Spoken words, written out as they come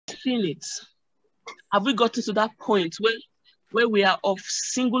seen it? Have we gotten to that point where we are of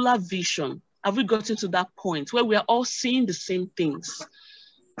singular vision? Have we gotten to that point where we are all seeing the same things?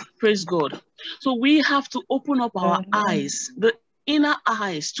 Praise God. So we have to open up our eyes, the inner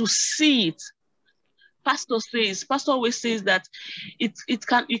eyes, to see it. Pastor always says that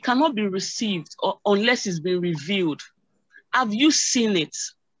it cannot be received unless it's been revealed. Have you seen it?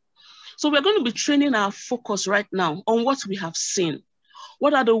 So we're going to be training our focus right now on what we have seen.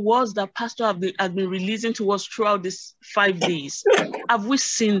 What are the words that Pastor has been releasing to us throughout these 5 days? Have we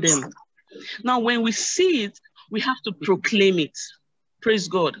seen them? Now, when we see it, we have to proclaim it. Praise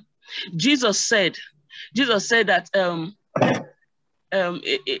God. Jesus said that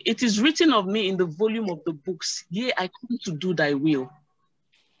it is written of me in the volume of the books, yea, I come to do thy will.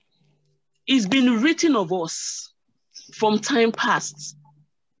 It's been written of us from time past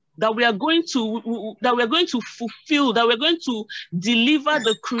that we are going to fulfill, that we're going to deliver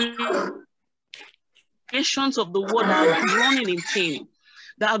the creations of the world that are groaning in pain,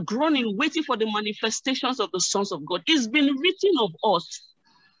 that are groaning, waiting for the manifestations of the sons of God. It's been written of us.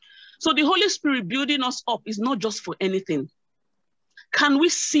 So the Holy Spirit building us up is not just for anything. Can we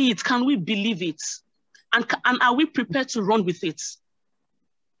see it? Can we believe it? And are we prepared to run with it?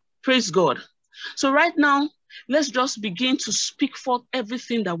 Praise God. So right now, let's just begin to speak forth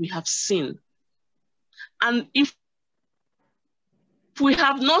everything that we have seen. And if we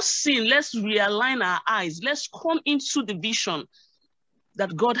have not seen, let's realign our eyes. Let's come into the vision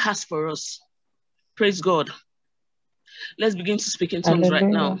that God has for us. Praise God. Let's begin to speak in tongues right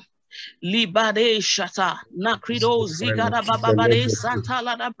now. Libade shata nakrido zigada babade santa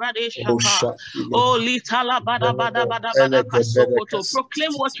la da brade shata oh litala bada bada bada bada kasokoto.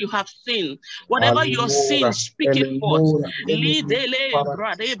 Proclaim what you have seen. Whatever you're seeing, speak it forth. Lidele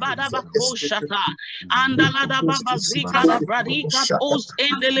brade bada bako shata andala da baba zigada bradika os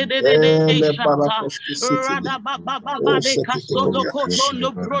endele de shata rada baba baba de kasodo koto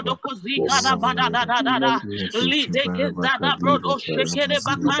no brodo kozigada bada da da da da lideke zada brodo shekere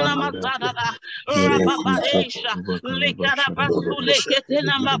bakana mazada rababadesha lekada basule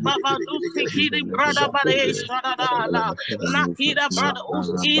ketena mababa dusikiri brada badesha da nakida brada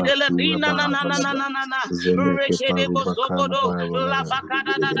uskide ledina na rekede bosogodo la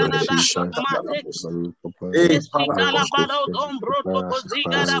bakada da mate esikala bado dombro to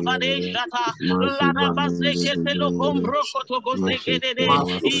koziga da badesha ta la da baseke telo kombro to kozekede de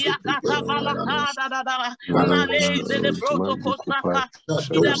yakata balaka da nale de protocol saka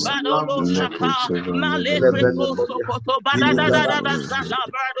ida bado shaka nale preto sokoto badada zala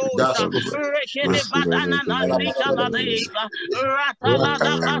bado rekede badana na zika la deza rata la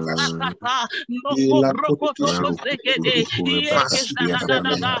da basakata no kobroko to kozekede yeke da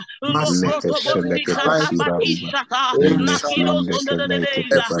no proto bozika taba ishaka na kilo zonde de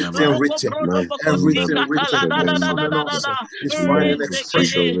deza no kobroko kozika la da la bada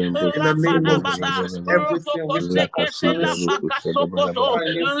bada roto kozekete la baka sokoto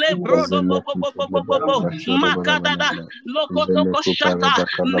le brodo bobo makadada lokoto koshata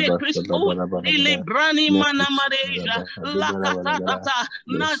ne kristo ile brani mana mareja la katata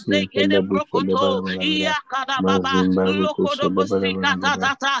na zekede brokoto yakada baba lokodo bosika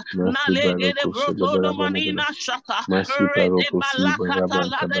tata na legede broto do manina shata rede balakata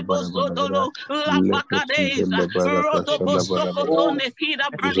la de bosodolo la bakadeza roto bosokoto ne kida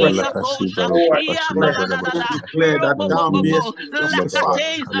brani kosha declare that thou mayest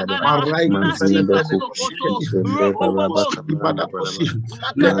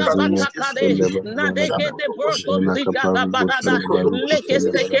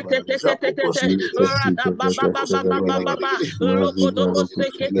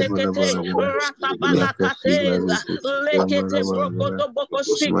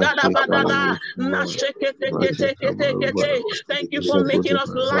Thank you for making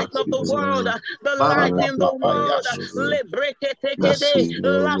us light of the world, the light in the world.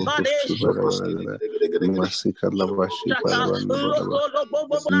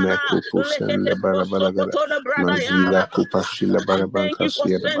 Thank you for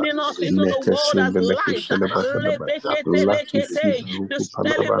sending us into the world as light to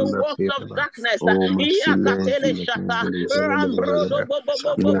stand in the works of darkness.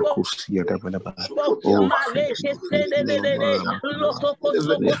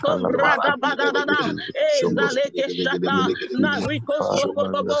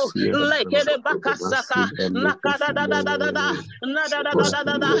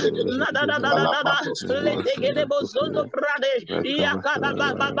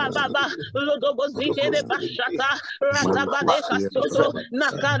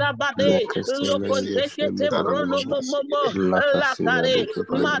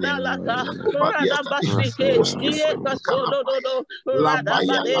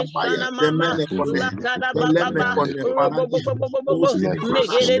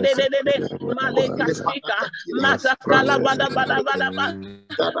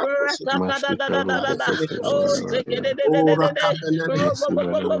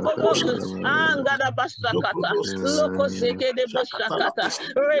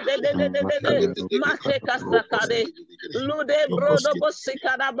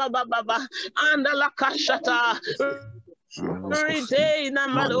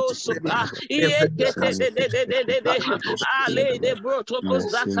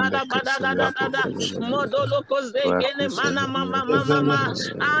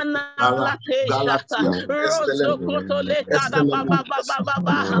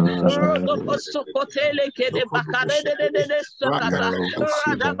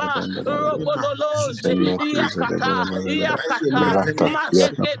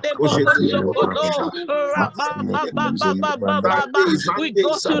 We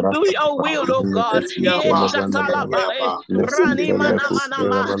go to do your will, oh God. Thy will be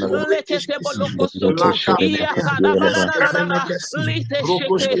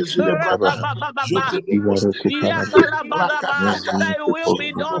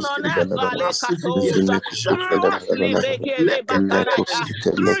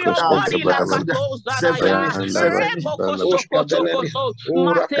done on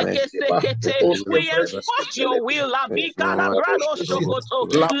earth. We enforce your will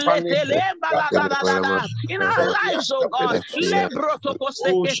in our lives, oh God.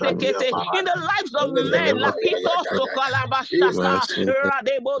 In the lives of men,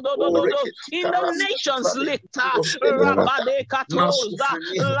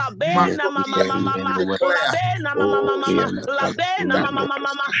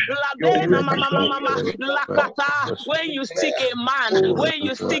 in the nations, when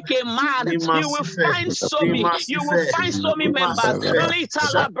you seek a man, you will find so many. You will find so many members.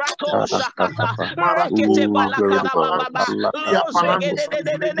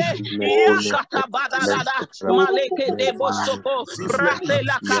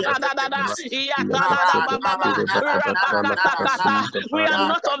 We are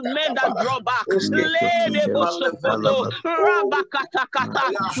not of men that draw back.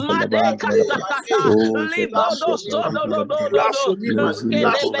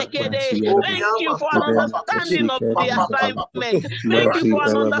 Thank you for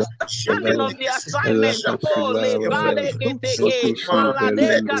an understanding of the assignment. Thank you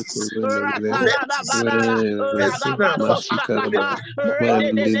for an understanding of the assignment.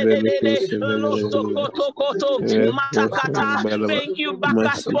 Thank you,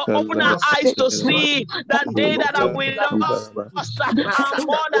 Bacchus, for opening our eyes to see that they that are with us are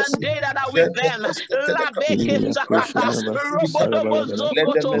more than they that are with them.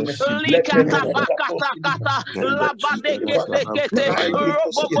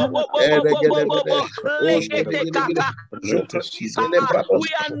 We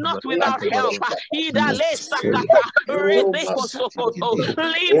are not without help.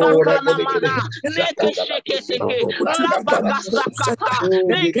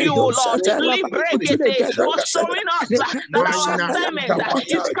 Thank you, Lord, for showing us that our assignment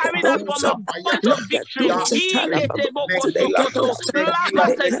is carried out from a point of victory.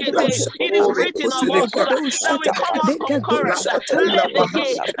 It is written of us that we come out conquerors,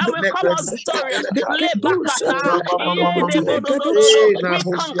 that we come out victorious. We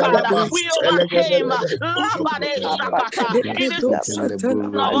conquered, we overcame. It is of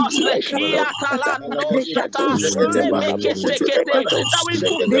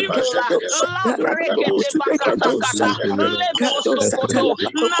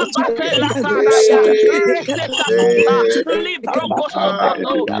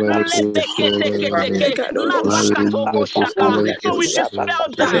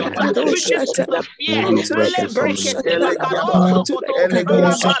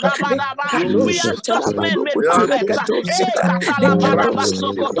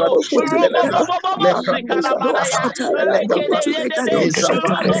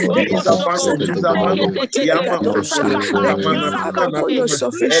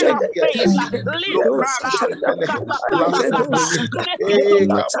us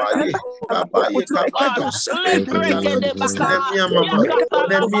that we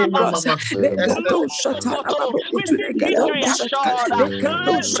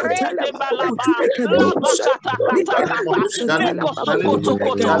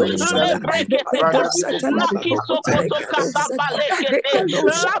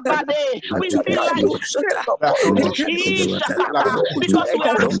because we are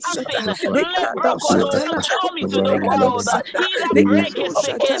having come into the world. Into the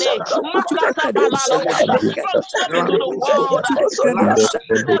world.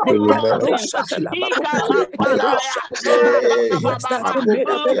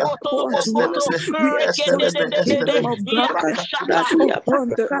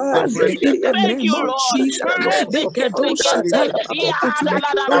 Thank you, Lord.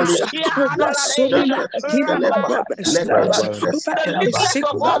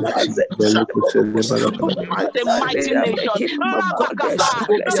 The mighty nation.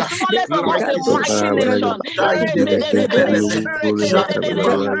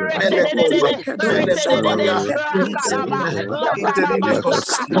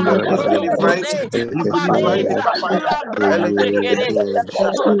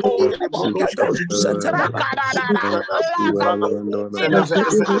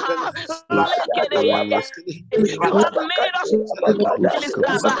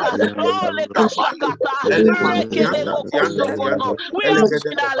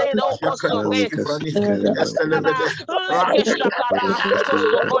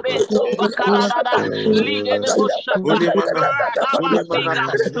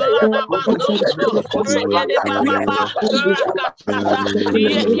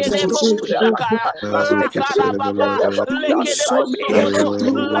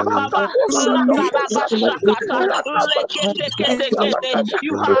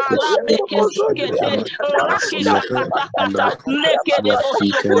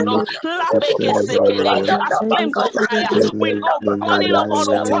 We go running up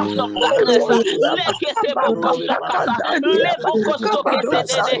all the walls of darkness.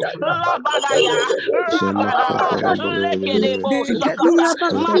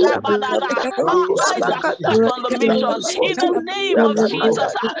 On the mission, in the name of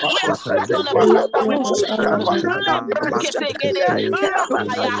Jesus, we are set on the path that we must.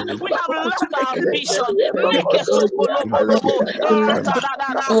 We have left our ambition.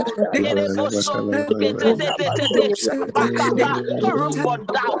 No room for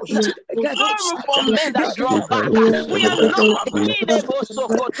doubt. No room for men that draw back. We are not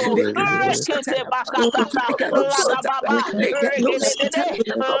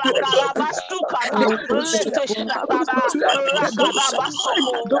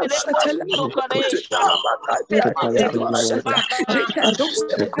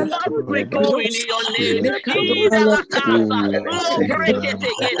we go in your name.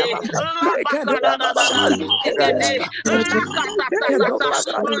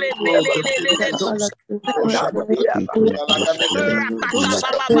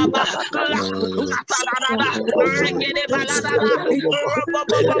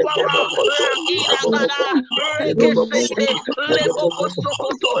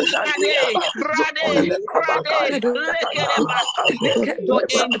 Your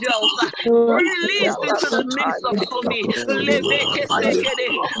angels released into the midst of me.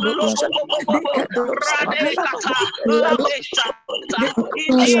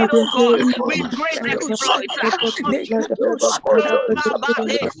 Indeed, oh God, with great exploits.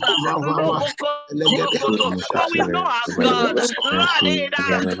 For we know our God.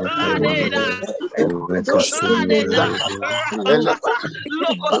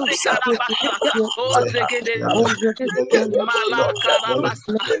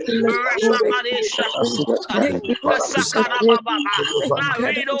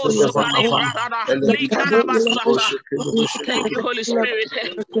 Thank you, Holy Spirit.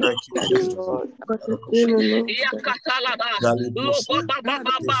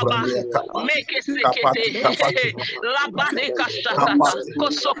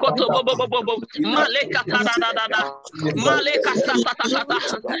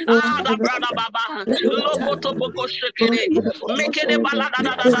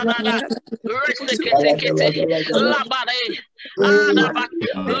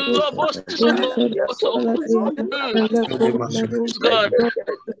 God.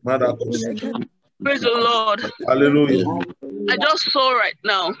 Praise the Lord. Hallelujah.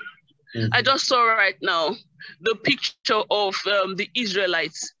 I just saw right now the picture of the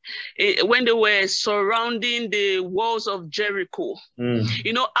Israelites when they were surrounding the walls of Jericho.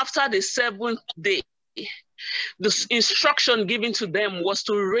 You know, after the seventh day, the instruction given to them was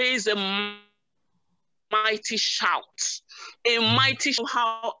to raise a mighty shout. a mighty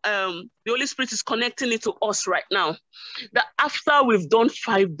how the Holy Spirit is connecting it to us right now. That after we've done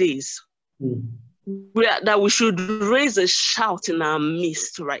 5 days, that we should raise a shout in our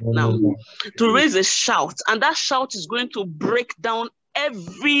midst right now. To raise a shout, and that shout is going to break down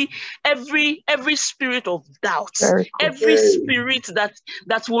every spirit of doubt, every spirit that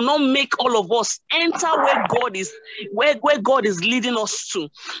will not make all of us enter where God is leading us to.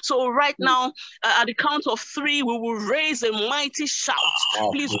 So right now, at the count of 3, we will raise a mighty shout.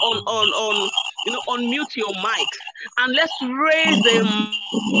 Please unmute your mic and let's raise a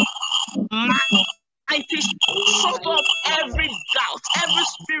mighty, shut up every doubt, every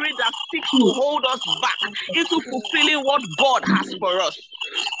spirit that seeks to hold us back into fulfilling what God has for us.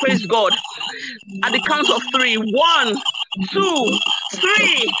 Praise God. At the count of 3, 1, 2,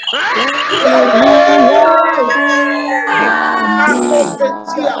 3.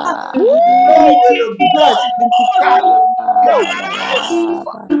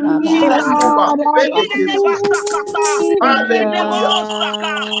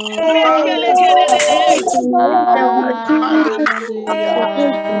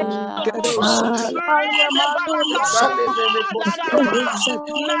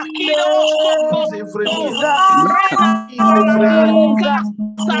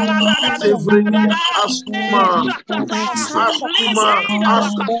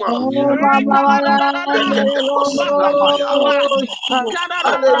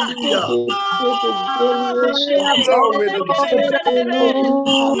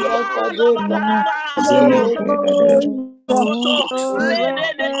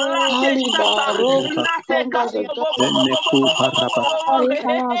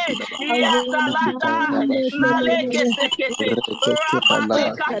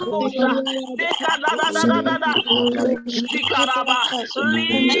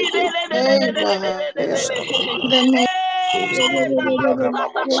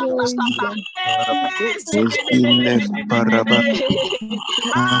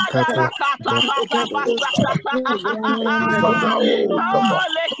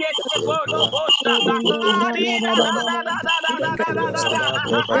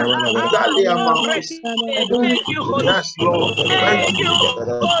 Thank you, Holy Spirit. Thank you,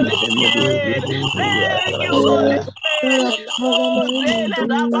 Holy Spirit. Thank you, Holy Spirit.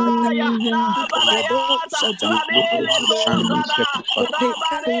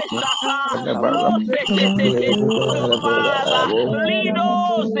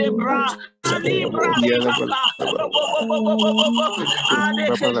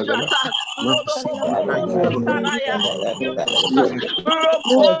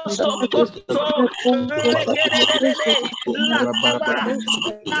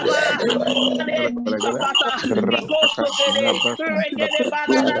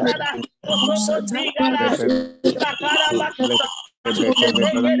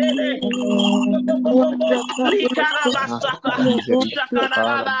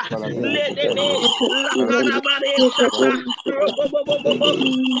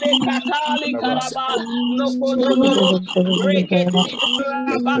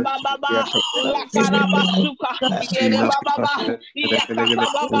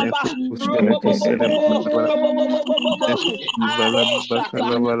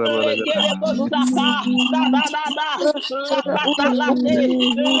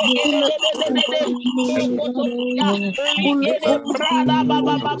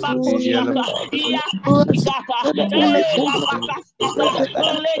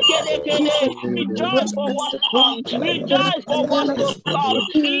 Rejoice for what comes. Rejoice for what will come.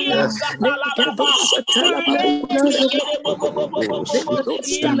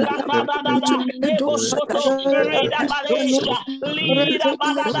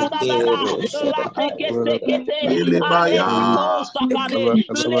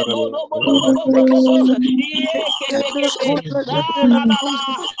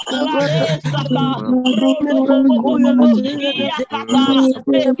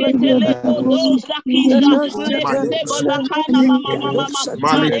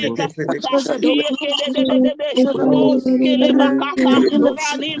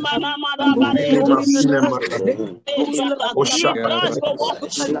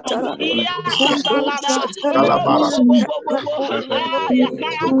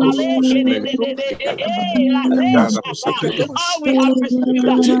 All we have received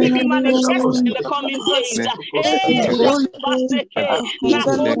will be manifested in the coming days.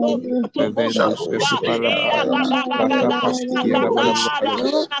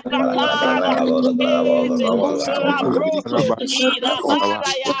 Labroto, Ida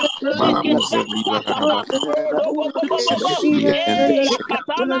Baraya, Thank you, Jesus.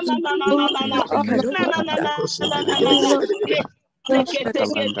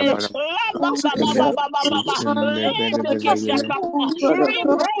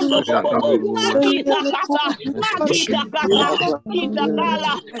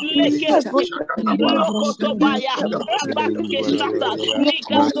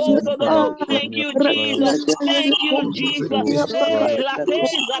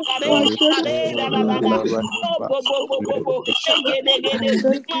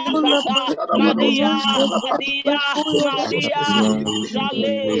 Thank you, Jesus. Maria,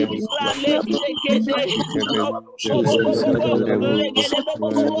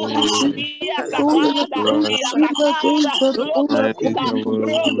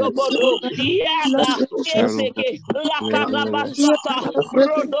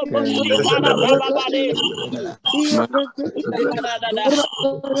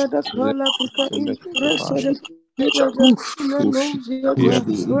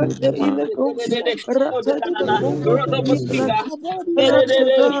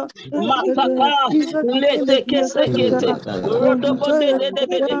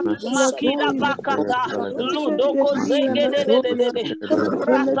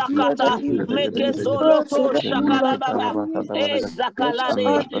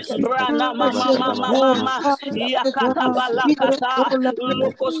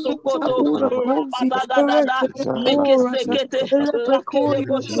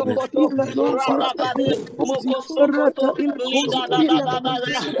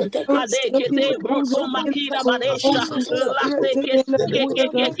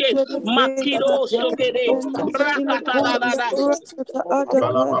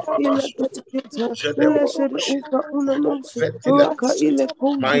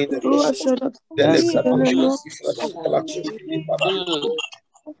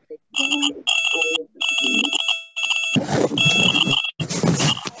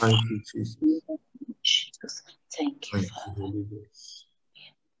 Thank you, Jesus. Thank you, Father.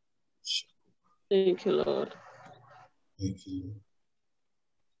 Thank you, Lord. Thank you, Lord.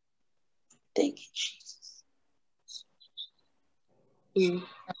 Thank you, Jesus.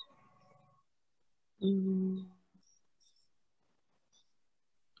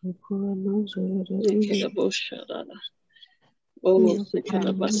 Oh, brother.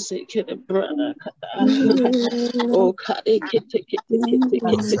 Oh,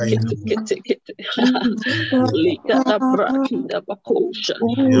 Likata Brakida Bakosha.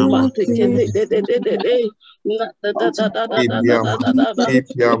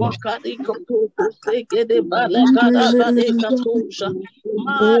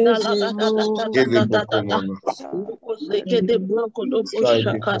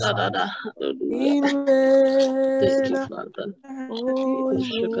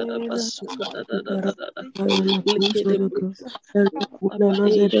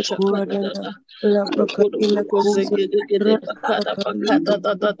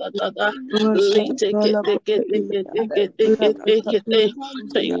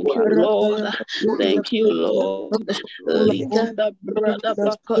 Thank you, Lord. Thank you, Lord. Likada brada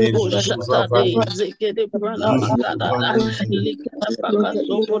bakato shatade zekede brada bakada likada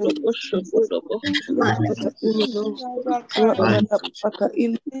bakaso bodo bodo bodo.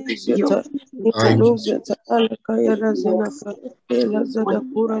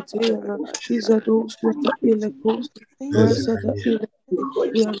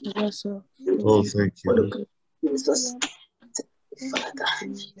 Oh, thank you. Jesus, Father,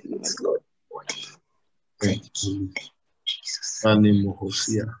 it's Lord. Thank you, Jesus. Animo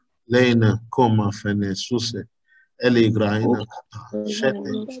Hosea. Lena Koma Fene Suse. Eligraina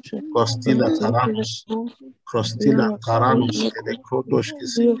Shete. Costilla Taranus. Crostilla Taranus. Ele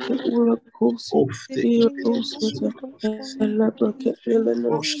Krodoshkis.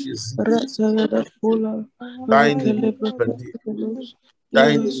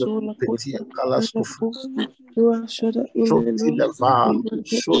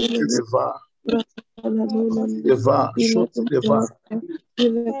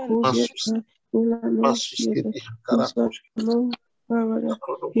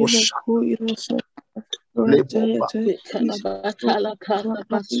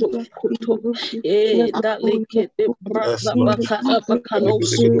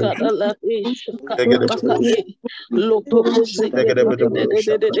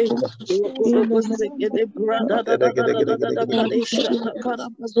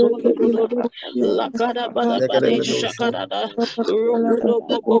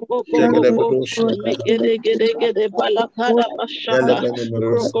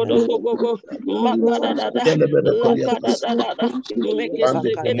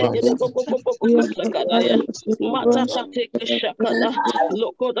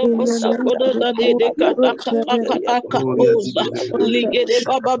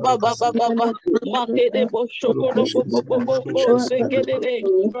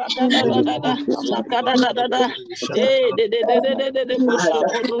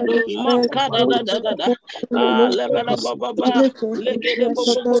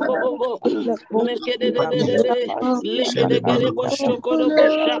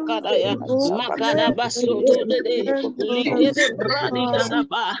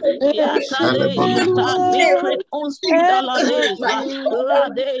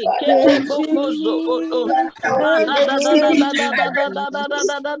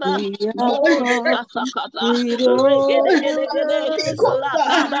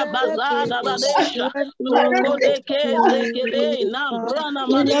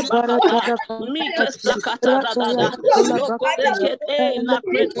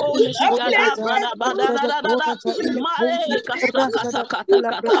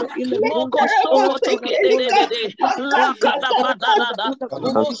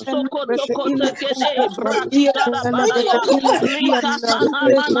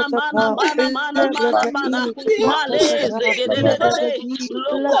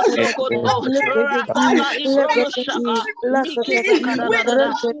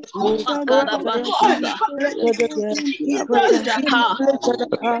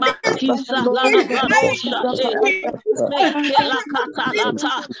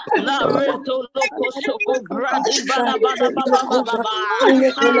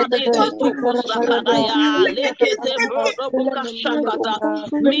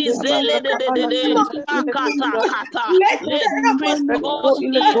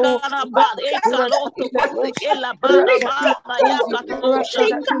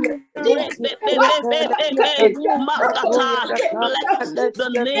 the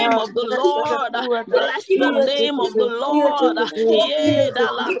name of the Lord. Bless the name of the Lord.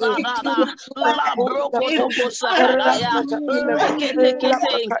 For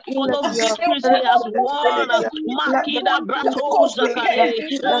the victories he has won. Makida Brato Zakare.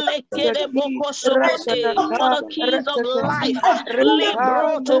 Lekede Boko Sokote. For the keys of life.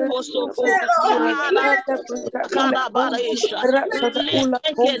 Libro Toko Soko. Kadabaresha.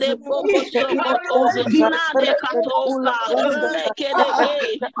 Lekede Boko Sokoto. Nade Katoka.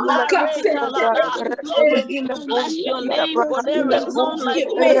 Lekede Mareta Lada. Bless your name, for there is none like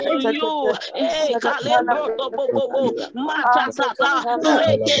unto you. Kalebroto Bobo. Matatata.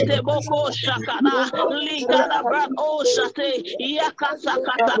 Lekete Boko Shakada. Ligada Brat Oshate. Yakata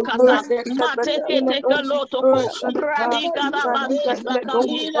Kata Kata. Mateke Teka Lotoko. Bradigada Badesa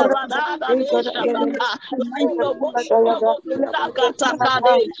Kamila Badada Shakata. Lindo Bobo Takata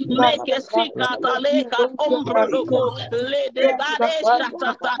Kade. Make a sikata leka ombrodoko. Lede Bade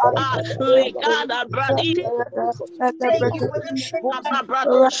Shatata. Legada Bradi.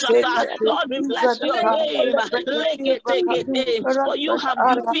 Lord, we bless your name. For you have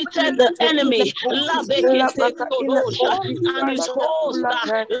defeated the enemy and his host, giving us your authority.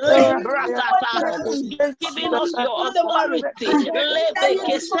 We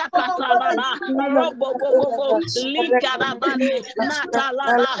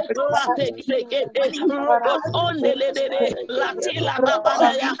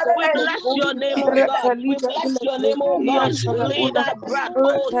bless your name, oh God. We bless your name, oh God.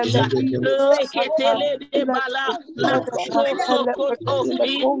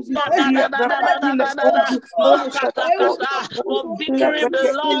 Lead thy brat, oh, for victory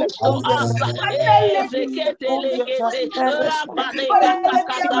belongs to us.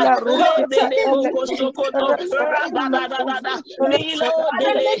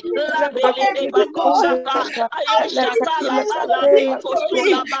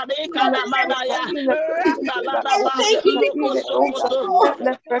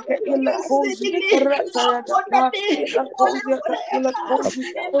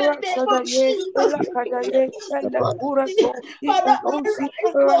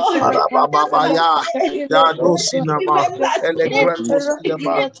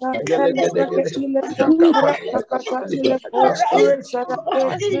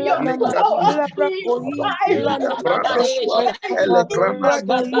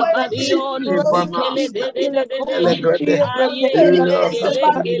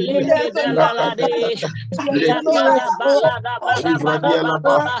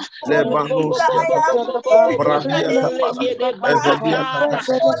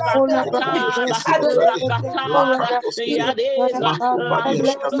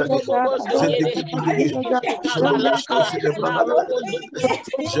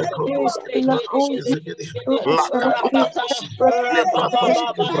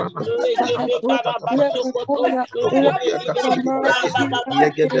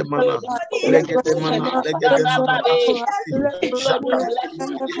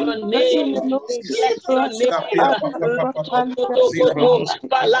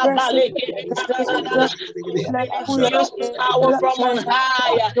 Power from on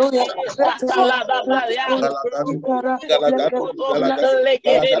high.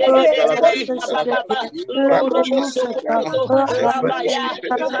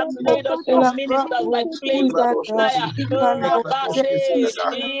 Ministers like flames of fire.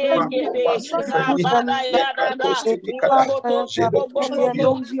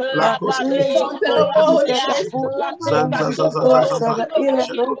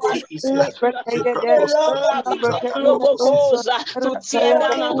 To tear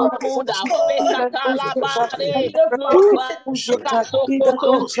down and to pull down.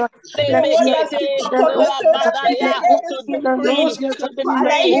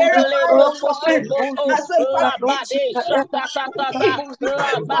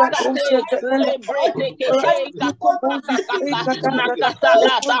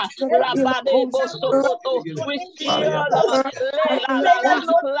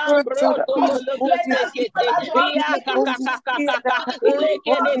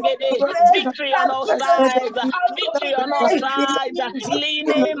 Victory on all sides, victory on all sides.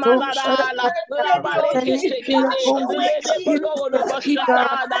 Line Manadala,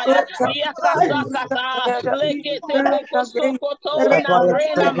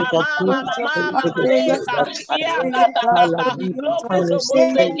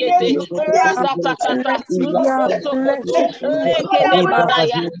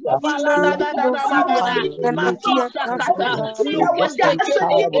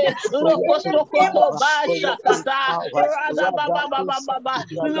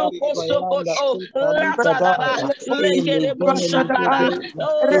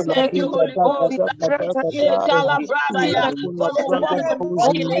 thank you, Holy Ghost.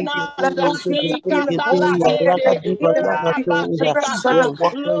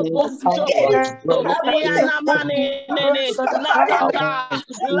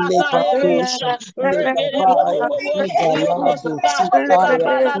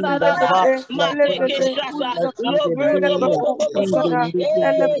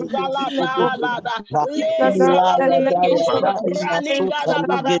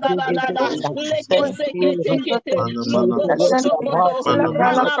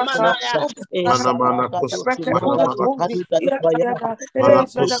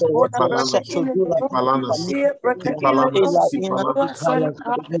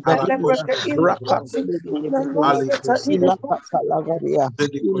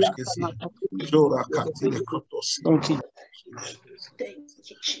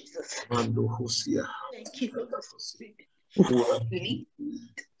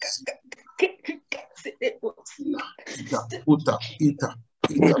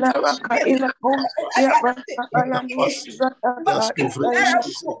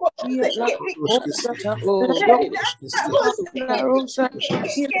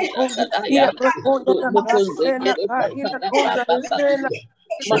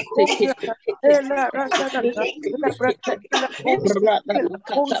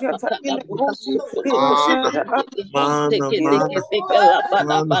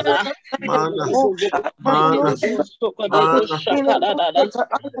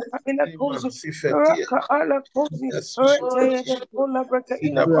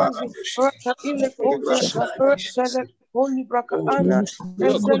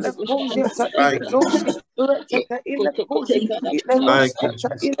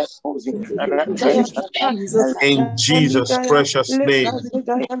 In Jesus' precious name,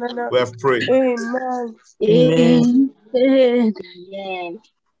 we have prayed. Amen.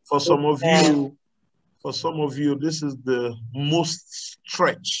 For some of you, this is the most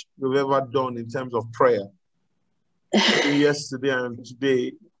stretch we've ever done in terms of prayer. Yesterday and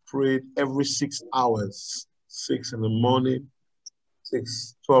today, prayed every 6 hours, 6 in the morning,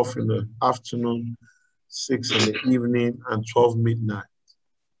 12 in the afternoon, 6 in the evening, and 12 midnight.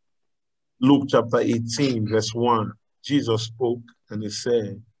 Luke chapter 18, verse 1, Jesus spoke and he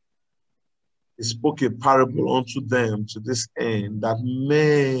said, he spoke a parable unto them to this end, that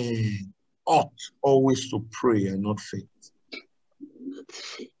men ought always to pray and not faint.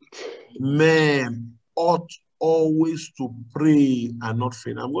 Men ought always to pray and not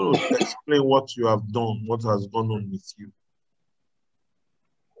faint. I'm going to explain what you have done, what has gone on with you.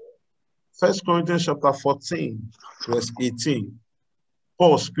 1 Corinthians chapter 14, verse 18.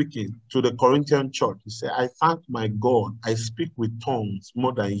 Paul speaking to the Corinthian church, he said, I thank my God, I speak with tongues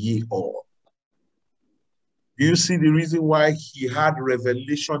more than ye all. Do you see the reason why he had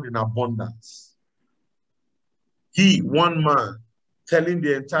revelation in abundance? He, one man, telling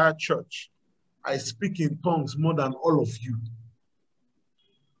the entire church, I speak in tongues more than all of you.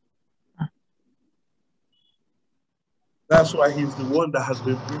 That's why he's the one that has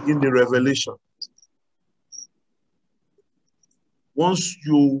been bringing the revelation. Once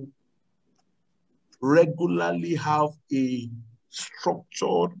you regularly have a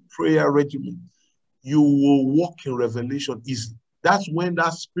structured prayer regimen, you will walk in revelation easily. That's when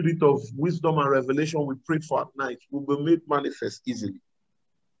that spirit of wisdom and revelation we prayed for at night will be made manifest easily.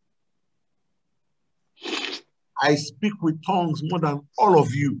 I speak with tongues more than all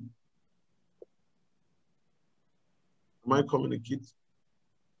of you. Am I communicating?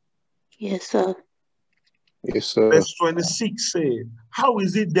 Yes, sir. Yes, sir. Verse 26 says, how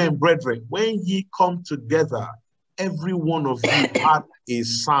is it then, brethren, when ye come together, every one of you had a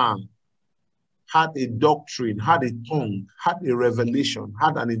psalm, had a doctrine, had a tongue, had a revelation,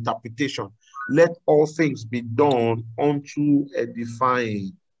 had an interpretation. Let all things be done unto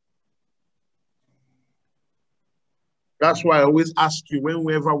edifying. That's why I always ask you,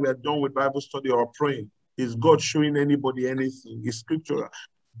 whenever we are done with Bible study or praying, is God showing anybody anything? Is scripture?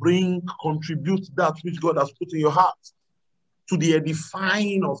 Contribute that which God has put in your heart to the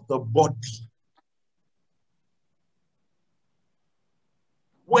edifying of the body.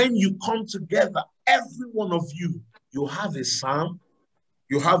 When you come together, every one of you, you have a psalm,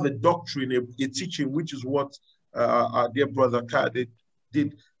 you have a doctrine, a teaching, which is what our dear brother Kai did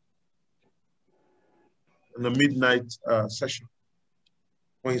in the midnight session,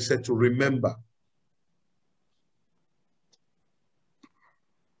 when he said to remember.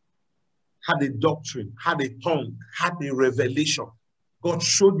 Had a doctrine, had a tongue, had a revelation. God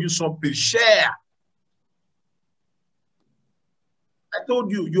showed you something, share. I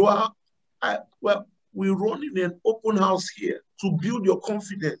told you, we run in an open house here to build your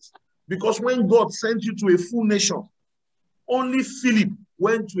confidence. Because when God sent you to a full nation, only Philip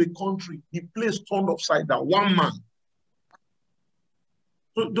went to a country, the place turned upside down, one man.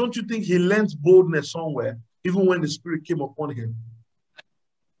 So don't you think he learned boldness somewhere, even when the Spirit came upon him?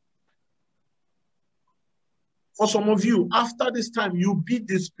 For some of you, after this time, you be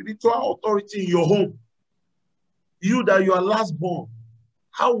the spiritual authority in your home. You that you are last born,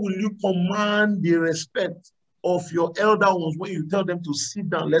 how will you command the respect of your elder ones when you tell them to sit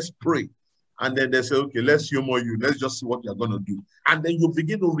down, let's pray? And then they say, okay, let's humor you. Let's just see what you're going to do. And then you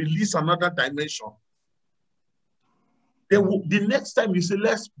begin to release another dimension. The next time you say,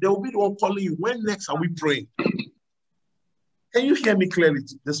 they will be the one calling you. When next are we praying? Can you hear me clearly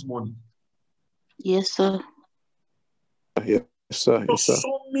this morning? Yes, sir. Yes, sir. Yes, sir.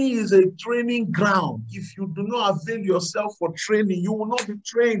 Somi is a training ground. If you do not avail yourself for training, you will not be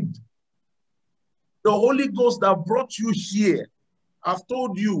trained. The Holy Ghost that brought you here, I've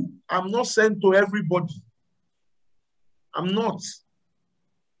told you, I'm not sent to everybody. I'm not.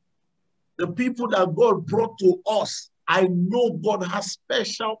 The people that God brought to us, I know God has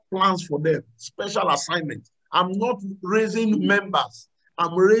special plans for them, special assignments. I'm not raising members.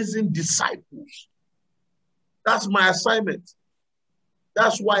 I'm raising disciples. That's my assignment.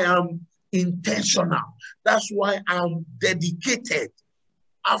 That's why I'm intentional. That's why I'm dedicated.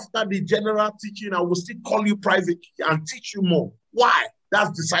 After the general teaching, I will still call you privately and teach you more. Why?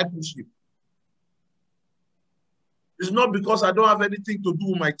 That's discipleship. It's not because I don't have anything to do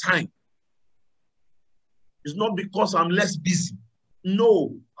with my time. It's not because I'm less busy.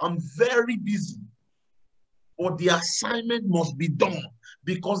 No, I'm very busy. But the assignment must be done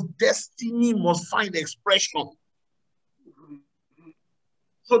because destiny must find expression.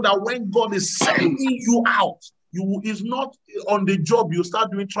 So that when God is sending you out, it's not on the job, you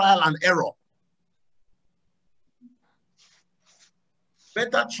start doing trial and error.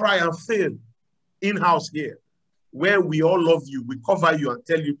 Better try and fail in-house here, where we all love you, we cover you and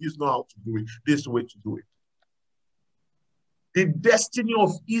tell you this is not how to do it, this is the way to do it. The destiny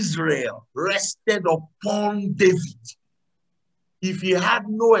of Israel rested upon David. If he had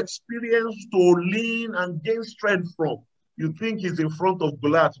no experience to lean and gain strength from, you think he's in front of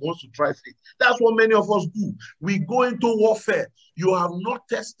Goliath, wants to try it. That's what many of us do. We go into warfare. You have not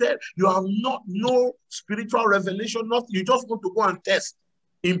tested. You have not no spiritual revelation. Nothing. You just want to go and test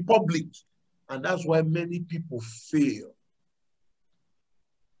in public. And that's why many people fail.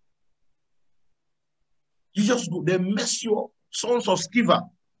 You just go, they mess you up. Sons of Sceva,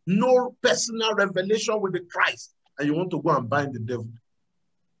 no personal revelation with the Christ, and you want to go and bind the devil.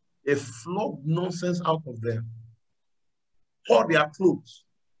 They flog nonsense out of them. tore their clothes.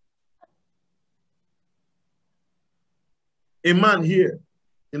 A man here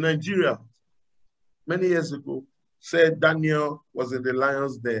in Nigeria, many years ago, said Daniel was in the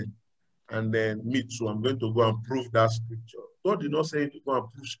lion's den, and then me too, I'm going to go and prove that scripture. God did not say to go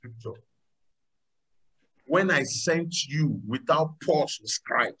and prove scripture. When I sent you without pause or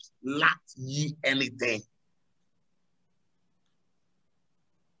scribes, lack ye anything?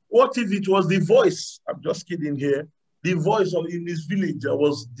 What if it was the voice? I'm just kidding here. The voice of in this village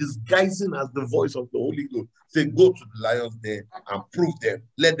was disguising as the voice of the Holy Ghost. Say, go to the lions there and prove them.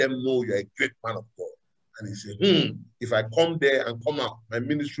 Let them know you're a great man of God. And he said, if I come there and come out, my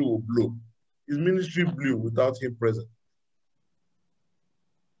ministry will blow. His ministry blew without him present.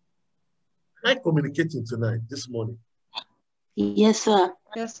 Am I communicating tonight, this morning? Yes, sir.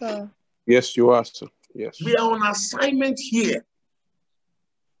 Yes, sir. Yes, you are, sir. Yes. We are on assignment here.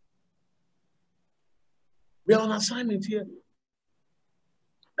 We are on assignment here.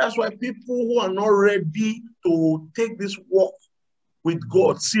 That's why people who are not ready to take this walk with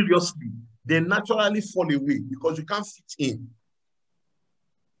God seriously, they naturally fall away because you can't fit in.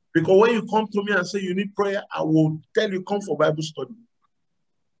 Because when you come to me and say you need prayer, I will tell you, come for Bible study.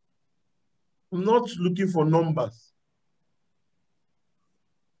 I'm not looking for numbers.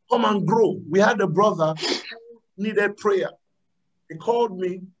 Come and grow. We had a brother who needed prayer. He called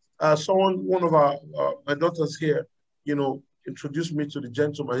me. One of my daughters here, introduced me to the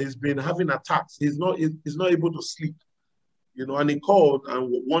gentleman. He's been having attacks. He's not able to sleep, and he called and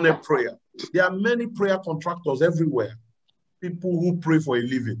wanted prayer. There are many prayer contractors everywhere. People who pray for a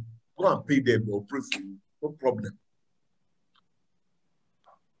living. Go and pay them, they'll pray for you. No problem.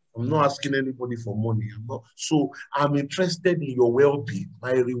 I'm not asking anybody for money. So I'm interested in your well-being.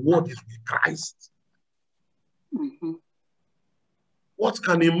 My reward is with Christ. Mm-hmm. What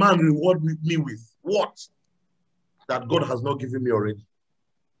can a man reward me with? What? That God has not given me already.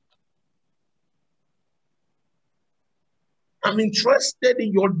 I'm interested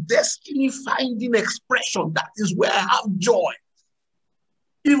in your destiny-finding expression. That is where I have joy.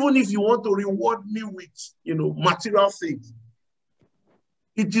 Even if you want to reward me with, material things.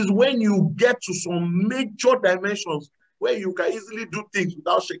 It is when you get to some major dimensions where you can easily do things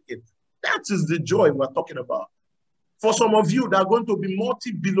without shaking. That is the joy we're talking about. For some of you that are going to be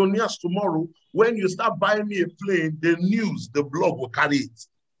multi-billionaires tomorrow, when you start buying me a plane, the news, the blog will carry it.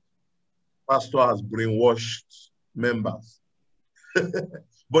 Pastor has brainwashed members.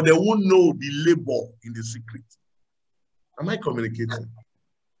 But they won't know the labor in the secret. Am I communicating?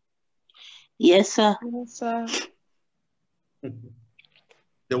 Yes, sir. Yes, sir.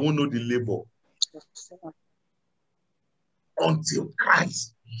 They won't know the labor until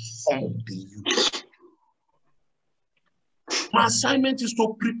Christ formed in you. My assignment is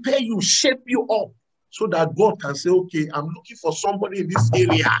to prepare you, shape you up, so that God can say, okay, I'm looking for somebody in this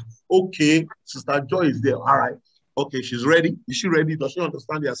area. Okay, Sister Joy is there. All right. Okay, she's ready. Is she ready? Does she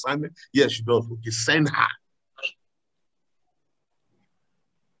understand the assignment? Yes, she does. Okay, send her.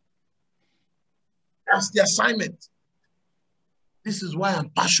 That's the assignment. This is why I'm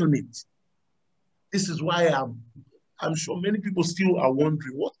passionate. This is why I'm sure many people still are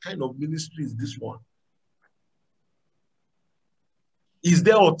wondering, what kind of ministry is this one? Is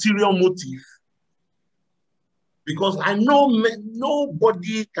there ulterior motive? Because I know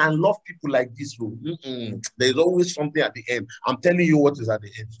nobody can love people like this. There's always something at the end. I'm telling you what is at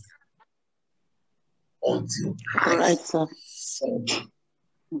the end. Until Christ. All right, sir.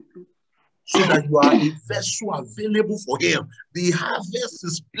 So that you are a vessel available for him. The harvest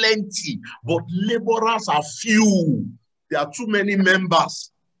is plenty, but laborers are few. There are too many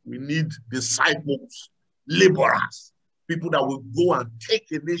members. We need disciples, laborers, people that will go and take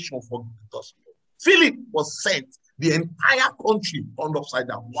a nation for the gospel. Philip was sent. The entire country turned upside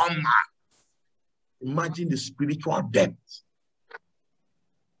down. One man. Imagine the spiritual depth.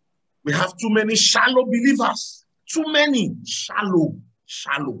 We have too many shallow believers. Too many shallow.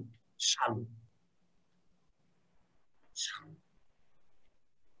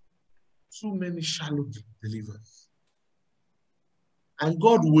 Too many shallow believers. And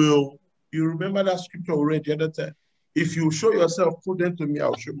God will, you remember that scripture already the other time? If you show yourself prudent to me,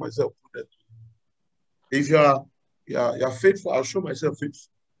 I'll show myself prudent to you. If you're faithful, I'll show myself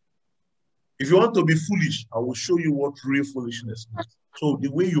faithful. If you want to be foolish, I will show you what real foolishness is. So the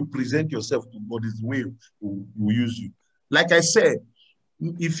way you present yourself to God is the way He will use you. Like I said,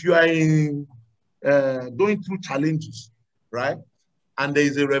 if you are going through challenges, right? And there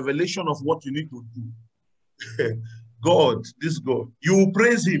is a revelation of what you need to do. God, this God, you will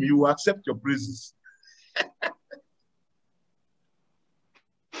praise him, you will accept your praises.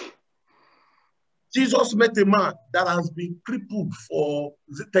 Jesus met a man that has been crippled for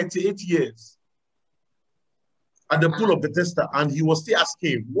 38 years at the pool of Bethesda, and he was still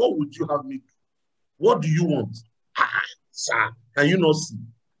asking him, what would you have me do? What do you want? Ah, sir, can you not see?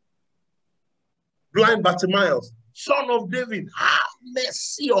 Blind Bartimaeus, son of David, have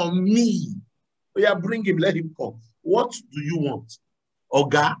mercy on me. Oh, yeah, bring him, let him come. What do you want?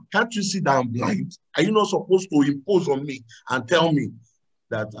 Oga, can't you see that I'm blind? Are you not supposed to impose on me and tell me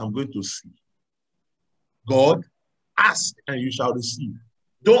that I'm going to see? God, ask and you shall receive.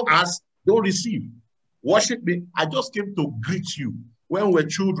 Don't ask, don't receive. Worship me. I just came to greet you. When we're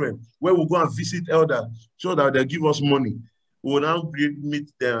children, when we go and visit elders so that they'll give us money, we will now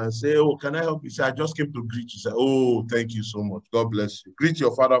meet them and say, oh, can I help you? Say, I just came to greet you. Say, oh, thank you so much. God bless you. Greet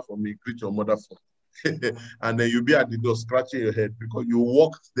your father for me. Greet your mother for me. And then you'll be at the door scratching your head because you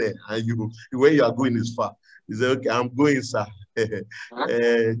walked there and where you are going is far. You say, okay, I'm going, sir.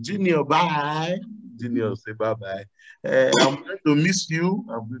 Junior, bye. Junior will say, bye-bye. I'm going to miss you.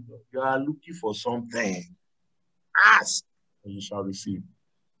 You are looking for something. Ask and you shall receive.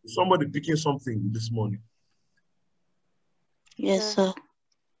 Is somebody picking something this morning? Yes, sir.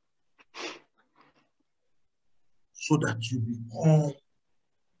 So that you become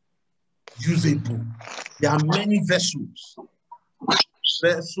usable. There are many vessels.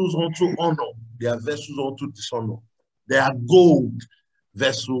 Vessels unto honor. There are vessels unto dishonor. There are gold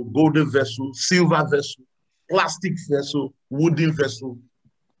vessel, golden vessel, silver vessel, plastic vessel, wooden vessel,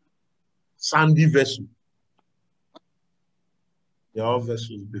 sandy vessel. They are all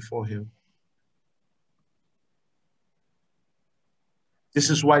vessels before him. This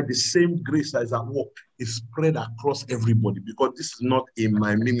is why the same grace that is at work is spread across everybody, because this is not in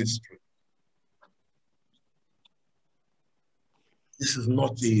my ministry. This is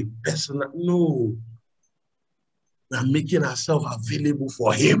not a personal, no. We are making ourselves available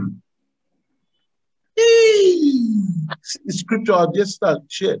for him. The scripture I just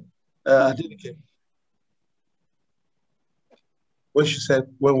shared. When she said,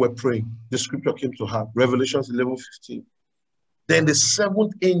 when we're praying, the scripture came to her, Revelations 11:15. Then the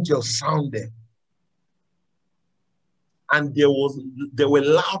seventh angel sounded, and there were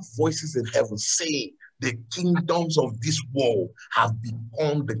loud voices in heaven saying, the kingdoms of this world have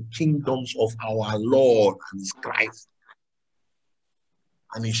become the kingdoms of our Lord and his Christ,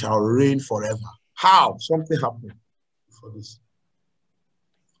 and he shall reign forever. How? Something happened for this.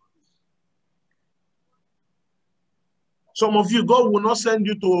 Some of you, God will not send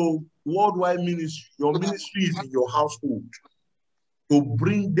you to worldwide ministry. Your ministry is in your household, to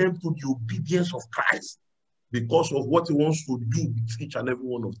bring them to the obedience of Christ because of what he wants to do with each and every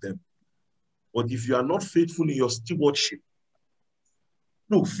one of them. But if you are not faithful in your stewardship,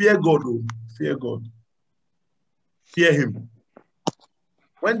 look, fear God, oh, fear God. Fear him.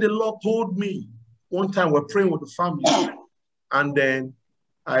 When the Lord told me, one time we're praying with the family, and then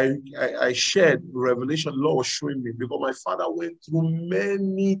I shared revelation, the Lord was showing me, because my father went through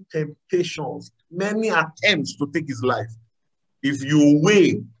many temptations, many attempts to take his life. If you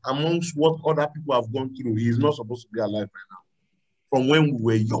weigh amongst what other people have gone through, he is not supposed to be alive right now. From when we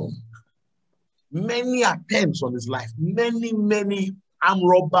were young. Many attempts on his life. Many armed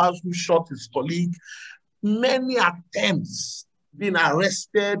robbers who shot his colleague. Many attempts, being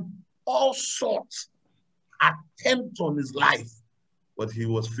arrested, all sorts. Attempts on his life. But he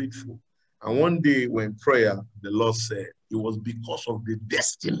was faithful. And one day when prayer, the Lord said, it was because of the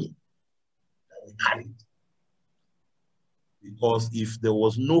destiny that he carried. Because if there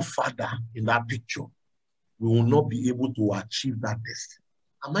was no father in that picture, we will not be able to achieve that destiny.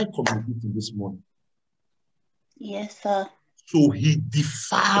 Am I communicating this morning? Yes, sir. So he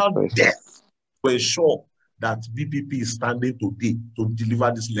defiled death to ensure that BPP is standing today to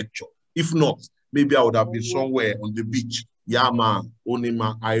deliver this lecture. If not, maybe I would have been somewhere on the beach. Yama,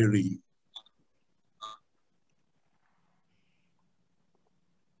 Onima, Irie.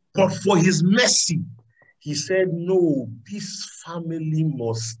 But for his mercy, he said, no, this family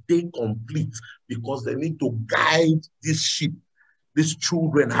must stay complete because they need to guide this sheep, these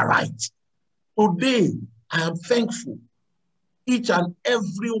children aright. Today, I am thankful. Each and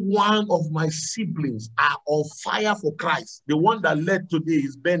every one of my siblings are on fire for Christ. The one that led today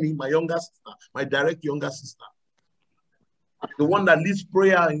is Benny, my younger sister, my direct younger sister. The one that leads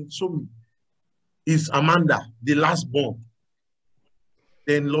prayer in Somi is Amanda, the last born.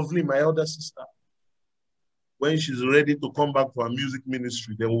 Then Lovely, my elder sister. When she's ready to come back to her music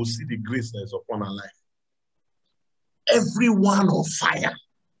ministry, then we'll see the grace that is upon her life. Everyone on fire.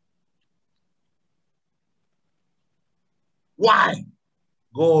 Why?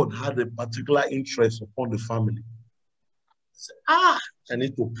 God had a particular interest upon the family. He said, I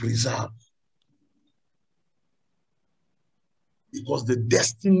need to preserve. Because the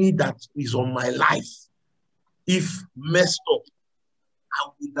destiny that is on my life, if messed up, I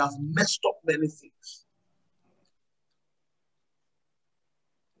would have messed up many things.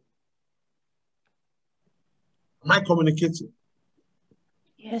 Am I communicating?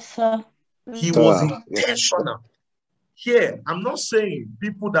 Yes, sir. He was intentional. Here, I'm not saying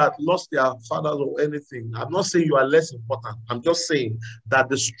people that lost their fathers or anything, I'm not saying you are less important. I'm just saying that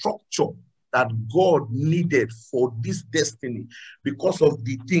the structure that God needed for this destiny, because of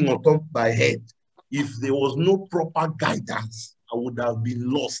the thing on top of my head, if there was no proper guidance, I would have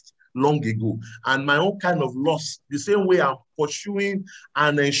been lost long ago. And my own kind of loss, the same way I'm pursuing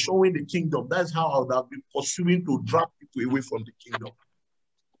and ensuring the kingdom, that's how I would have been pursuing to drag people away from the kingdom.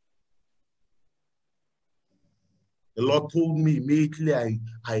 The Lord told me immediately I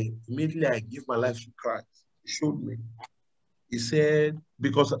give my life to Christ. He showed me. He said,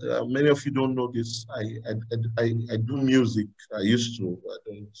 because many of you don't know this, I do music. I used to.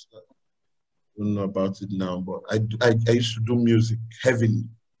 I don't know about it now, but I used to do music heavily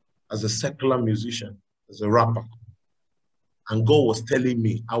as a secular musician, as a rapper. And God was telling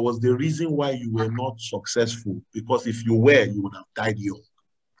me, I was the reason why you were not successful, because if you were, you would have died young.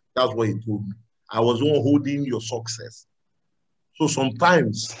 That's what he told me. I was the one holding your success. So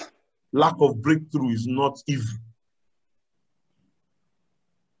sometimes lack of breakthrough is not evil.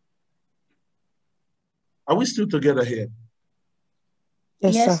 Are we still together here?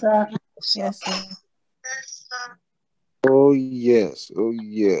 Yes, sir. Yes, sir. Oh, yes. Oh,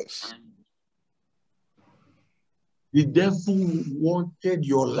 yes. The devil wanted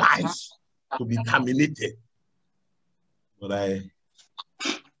your life to be terminated. But I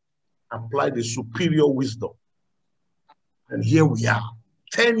applied the superior wisdom. And here we are,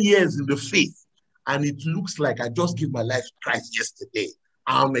 10 years in the faith. And it looks like I just gave my life to Christ yesterday.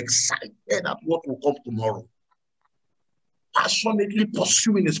 I'm excited at what will come tomorrow. Passionately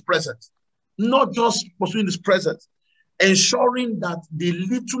pursuing his presence. Not just pursuing his presence, ensuring that the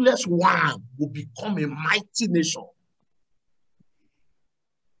littlest one will become a mighty nation.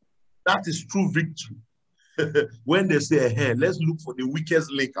 That is true victory. When they say, hey, let's look for the weakest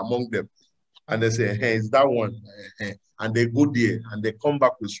link among them. And they say, hey, it's that one. And they go there and they come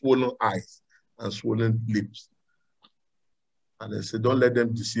back with swollen eyes and swollen lips. And they say, don't let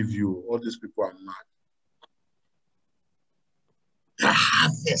them deceive you. All these people are mad. The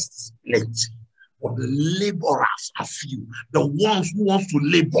harvest is plenty, but the laborers are few. The ones who want to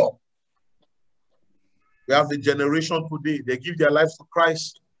labor. We have the generation today. They give their lives to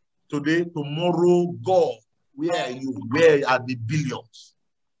Christ today. Tomorrow, God, where are you? Where are the billions?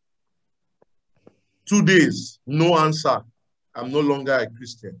 2 days, no answer. I'm no longer a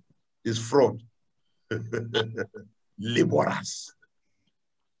Christian. It's fraud. Laborers.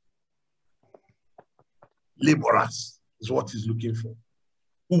 Laborers is what he's looking for.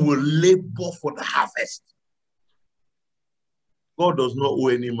 Who will labor for the harvest. God does not owe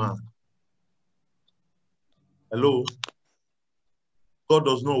any man. Hello? God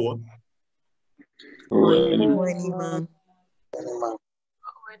does not what? Owe any man.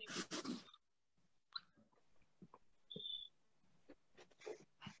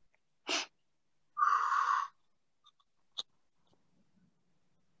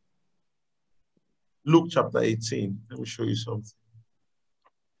 Luke chapter 18. Let me show you something.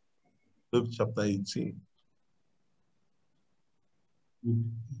 Luke chapter 18. Luke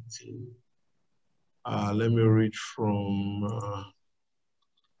 18. Let me read from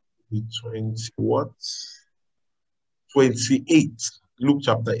the 20, what? 28. Luke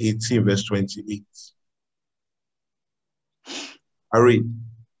chapter 18, verse 28. I read.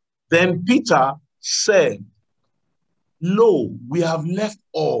 Then Peter said, lo, we have left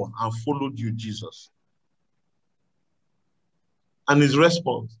all and followed you, Jesus. And his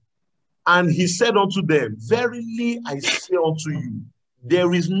response, and he said unto them, verily I say unto you,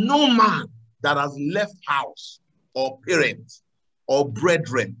 there is no man that has left house or parents or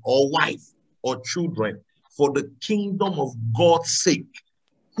brethren or wife or children for the kingdom of God's sake,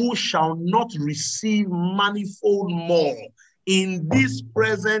 who shall not receive manifold more in this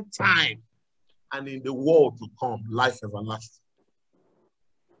present time and in the world to come, life everlasting.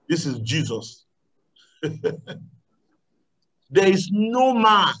 This is Jesus. There is no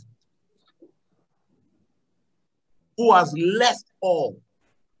man who has left all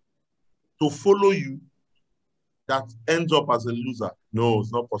to follow you that ends up as a loser. No,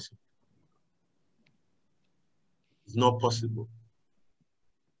 it's not possible. It's not possible.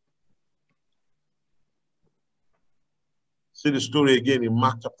 See the story again in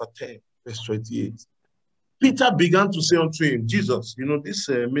Mark chapter 10, verse 28. Peter began to say unto him, Jesus, you know, this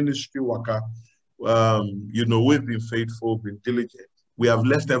ministry worker, You know, we've been faithful, been diligent. We have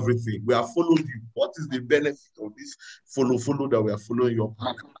left everything. We have followed you. What is the benefit of this follow that we are following your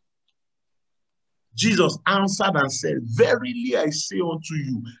path? Jesus answered and said, verily I say unto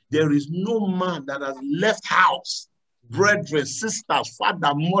you, there is no man that has left house, brethren, sisters,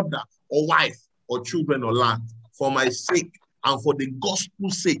 father, mother, or wife, or children, or land, for my sake and for the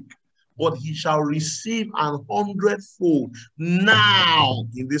gospel's sake, but he shall receive 100-fold now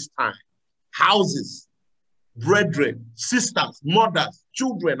in this time. Houses, brethren, sisters, mothers,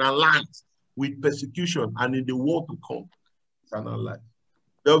 children, and lands, with persecution, and in the world to come, eternal life.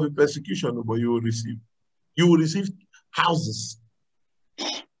 There will be persecution, but you will receive. You will receive houses.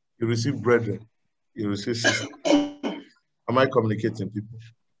 You receive brethren. You receive sisters. Am I communicating, people?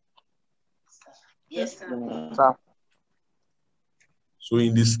 Yes, sir. So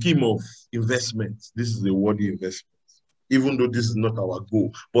in the scheme of investment, this is a worthy investment, even though this is not our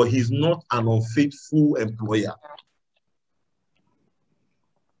goal. But he's not an unfaithful employer.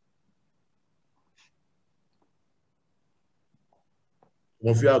 Some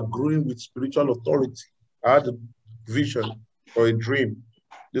of you are growing with spiritual authority. I had a vision or a dream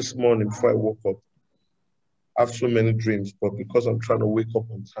this morning before I woke up. I have so many dreams, but because I'm trying to wake up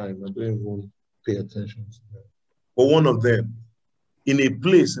on time, I don't even pay attention to them. But one of them, in a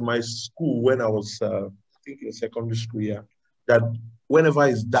place in my school when I was, I think in secondary school, yeah, that whenever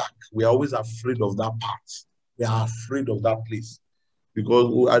it's dark, we are always afraid of that part. We are afraid of that place.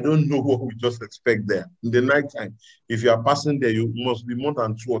 Because I don't know what we just expect there. In the nighttime, if you are passing there, you must be more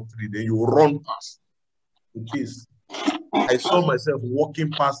than 2 or 3, then you run past. In case I saw myself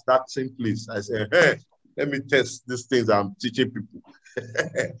walking past that same place, I said, hey, let me test these things I'm teaching people.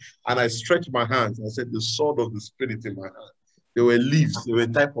 And I stretched my hands. I said, the sword of the spirit in my hand. There were leaves, there were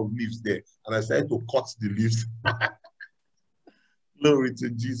type of leaves there. And I started to cut the leaves. Glory to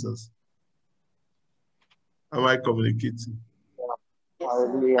Jesus. Am I communicating?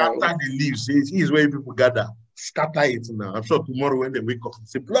 Scatter the leaves. Here's where people gather. Scatter it now. I'm sure tomorrow when they wake up,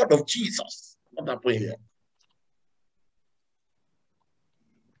 it's the blood of Jesus. What happened here?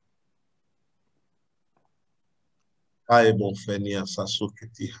 I bonfenia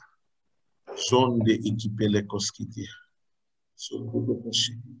sasoketi. Sonde ikipele koskiti. So good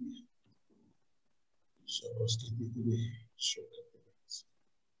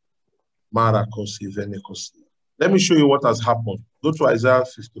Marakosi venekosi. Let me show you what has happened. Go to Isaiah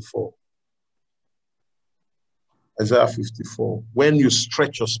 54. Isaiah 54. When you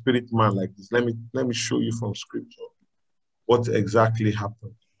stretch your spirit man like this, let me show you from scripture what exactly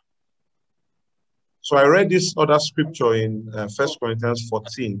happened. So I read this other scripture in 1 Corinthians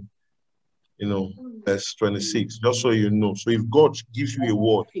 14, verse 26, just so you know. So if God gives you a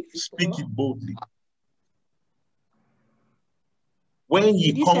word, speak it boldly. When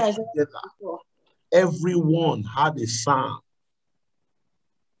ye come together, everyone had a psalm.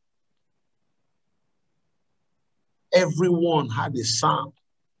 Everyone had a psalm,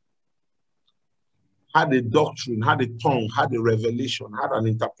 had a doctrine, had a tongue, had a revelation, had an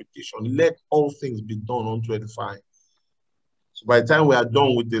interpretation. Let all things be done unto edifying. So by the time we are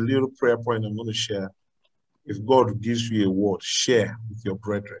done with the little prayer point I'm going to share, if God gives you a word, share with your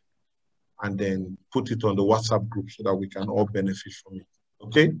brethren and then put it on the WhatsApp group so that we can all benefit from it.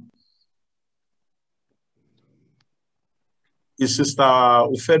 Okay? Is Sister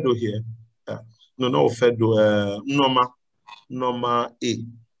Ufedo here? No, not Ufedo, Norma A.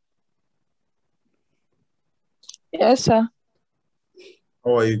 Yes, sir.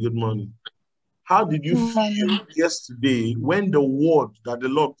 How are you? Good morning. How did you feel yesterday when the word that the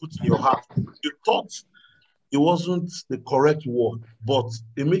Lord put in your heart, you thought it wasn't the correct word, but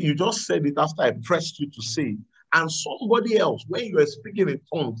you just said it after I pressed you to say it, and somebody else, when you were speaking in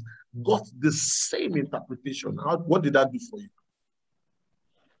tongues, got the same interpretation? What did that do for you?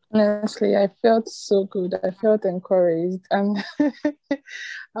 Honestly, I felt so good. I felt encouraged, and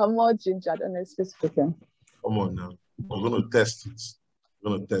I'm more gingered, honestly speaking. Come on now. We're going to test it.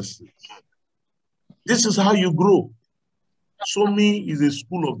 We're going to test it. This is how you grow. SOMI is a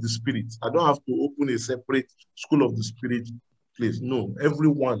school of the spirit. I don't have to open a separate school of the spirit place. No,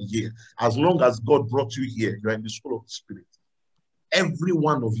 everyone here, as long as God brought you here, you're in the school of the spirit. Every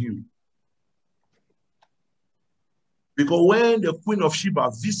one of you. Because when the Queen of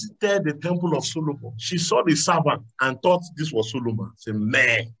Sheba visited the temple of Solomon, she saw the servant and thought this was Solomon. She said,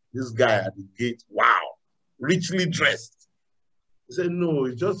 man, this guy at the gate, wow, richly dressed. He said, no,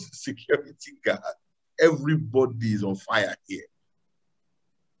 it's just a security guard. Everybody is on fire here.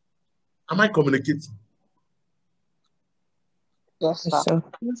 Am I communicating? Yes, sir.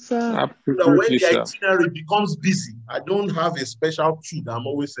 Yes, sir. So when the itinerary becomes busy, I don't have a special tool that I'm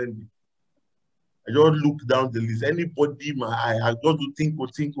always sending. I just look down the list. Anybody, my eye, I just do think,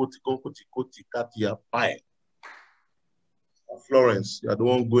 Florence, you are the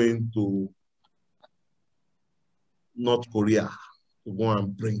one going to North Korea to go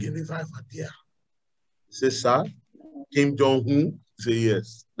and bring a revival there. He says, sir, Kim Jong-un? Say,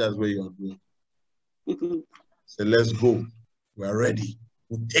 yes, that's where you are going. So let's go. We are ready.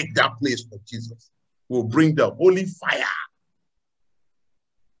 We'll take that place for Jesus. We'll bring the holy fire.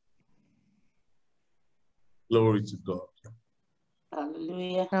 Glory to God.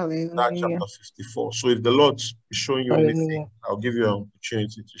 Hallelujah. That chapter 54. So if the Lord is showing you anything, I'll give you an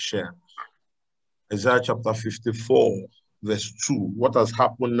opportunity to share. Isaiah chapter 54, verse 2. What has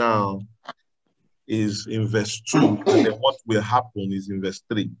happened now is in verse 2, and then what will happen is in verse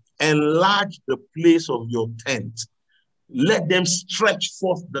 3. Enlarge the place of your tent. Let them stretch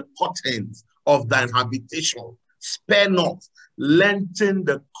forth the curtains of thine habitation. Spare not, lengthen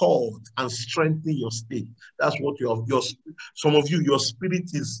the cord and strengthen your stake. That's what some of you, your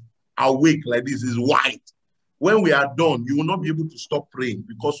spirit is awake like this, is wide. When we are done, you will not be able to stop praying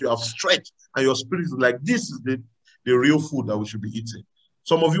because you have stretched and your spirit is like, this is the real food that we should be eating.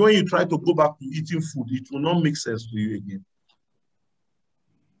 Some of you, when you try to go back to eating food, it will not make sense to you again.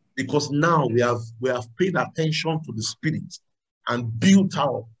 Because now we have paid attention to the spirit and built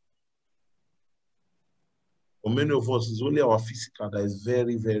out. For many of us, it's only our physical that is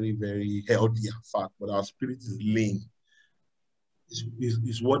very, very, very healthy and fat, but our spirit is lean.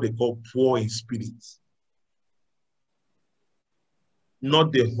 It's what they call poor in spirit.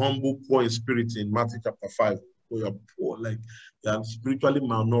 Not the humble poor in spirit in Matthew chapter 5, where you're poor, like you're spiritually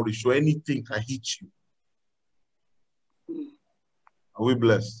malnourished, so anything can hit you. Are we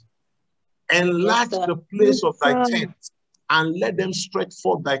blessed? Enlarge the place of thy tent, and let them stretch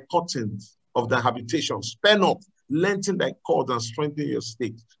forth thy curtains of thy habitation. Spare not, lengthen thy cord and strengthen your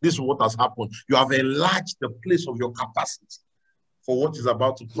stake. This is what has happened. You have enlarged the place of your capacity for what is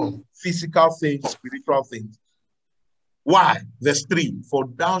about to come. Physical things, spiritual things. Why? Verse 3, for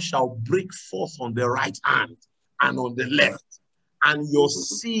thou shalt break forth on the right hand and on the left, and your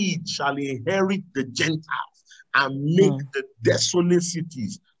seed shall inherit the Gentiles and make the desolate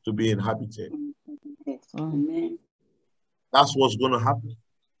cities to be inhabited. Amen. That's what's going to happen.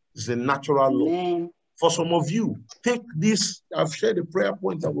 It's a natural law. For some of you, take this. I've shared a prayer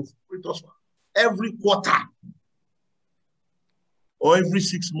point that will bring us every quarter or every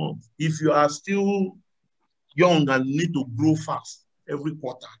 6 months. If you are still young and need to grow fast, every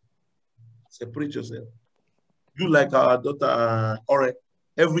quarter, separate yourself. Do like our daughter Ore,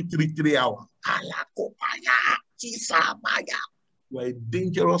 every 3 hours. You are a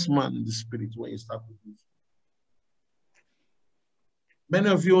dangerous man in the spirit when you start to do. Many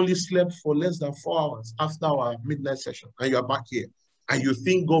of you only slept for less than 4 hours after our midnight session, and you are back here, and you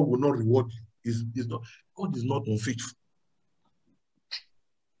think God will not reward you. Not, God is not unfaithful.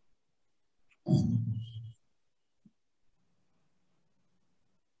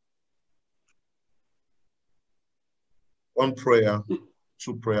 One prayer,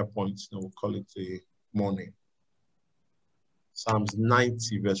 2 prayer points, then we'll call it a morning. Psalms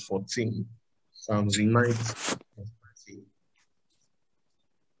 90, verse 14. Psalms 90, verse 14.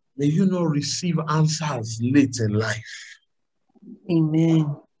 May you not receive answers late in life.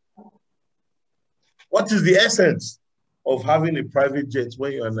 Amen. What is the essence of having a private jet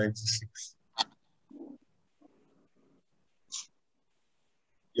when you are 96?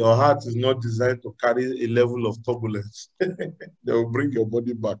 Your heart is not designed to carry a level of turbulence that will bring your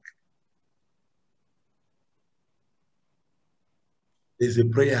body back. There's a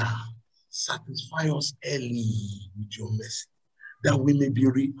prayer. Satisfy us early with your mercy, that we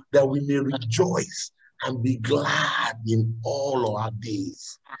may rejoice and be glad in all our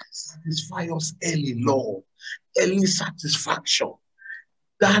days. Satisfy us early, Lord. Early satisfaction.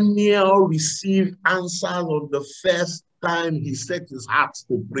 Daniel received answers on the first time he set his heart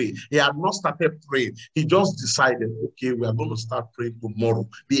to pray. He had not started praying. He just decided, okay, we are going to start praying tomorrow.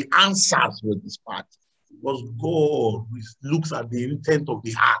 The answers were dispatched. Because God looks at the intent of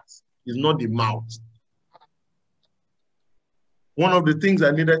the heart. It's not the mouth. One of the things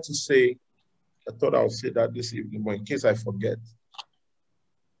I needed to say, I thought I would say that this evening, but in case I forget,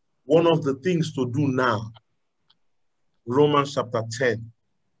 one of the things to do now, Romans chapter 10,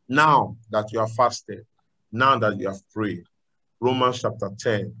 now that you have fasted, now that you have prayed, Romans chapter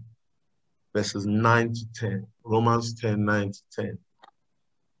 10, verses 9 to 10, Romans 10, 9 to 10.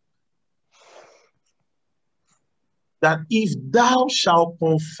 That if thou shalt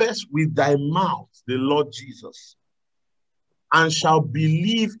confess with thy mouth the Lord Jesus, and shalt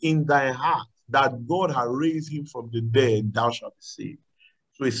believe in thy heart that God has raised him from the dead, thou shalt be saved.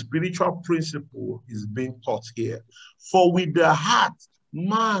 So a spiritual principle is being taught here. For with the heart,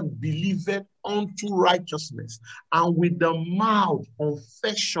 man believeth unto righteousness, and with the mouth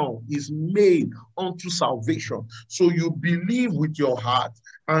confession is made unto salvation. So you believe with your heart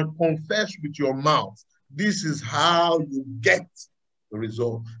and confess with your mouth. This is how you get the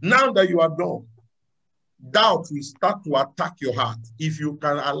result. Now that you are done, doubt will start to attack your heart. If you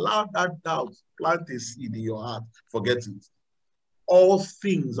can allow that doubt plant a seed in your heart, forget it. All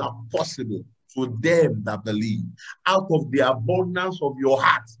things are possible to them that believe. Out of the abundance of your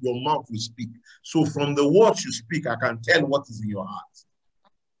heart, your mouth will speak. So from the words you speak, I can tell what is in your heart.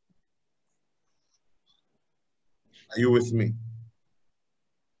 Are you with me?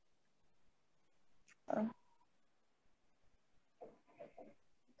 Are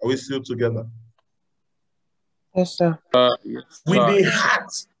we still together? Yes, sir. Yes, With sir. the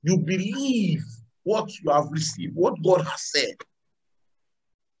heart, you believe what you have received, what God has said.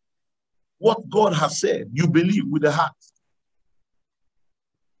 What God has said, you believe with the heart.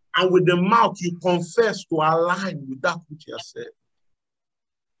 And with the mouth, you confess to align with that which He has said.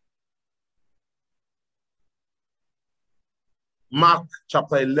 Mark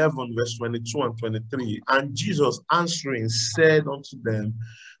chapter 11, verse 22 and 23. And Jesus answering said unto them,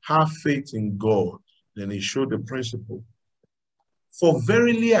 have faith in God. Then He showed the principle. For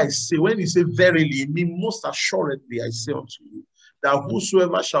verily I say, when He say verily, it means most assuredly I say unto you, that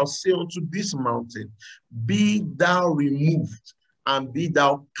whosoever shall say unto this mountain, be thou removed, and be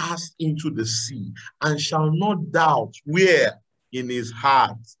thou cast into the sea, and shall not doubt, where? In his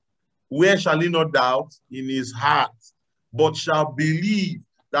heart. Where shall he not doubt? In his heart. But shall believe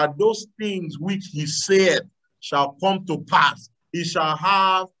that those things which he said shall come to pass. He shall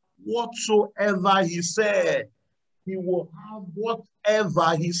have whatsoever he said. He will have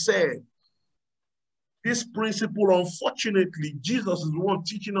whatever he said. This principle, unfortunately, Jesus is the one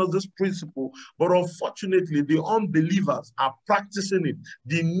teaching us this principle, but unfortunately, the unbelievers are practicing it.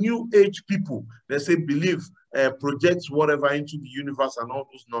 The new age people, they say believe projects whatever into the universe and all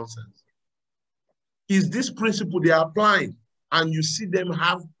those nonsense. Is this principle they are applying, and you see them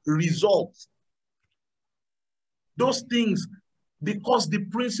have results. Those things, because the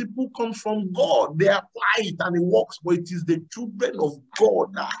principle comes from God, they apply it and it works, but it is the children of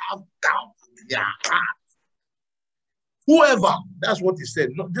God that have doubt in their heart. Whoever, that's what he said.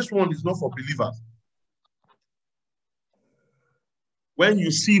 No, this one is not for believers. When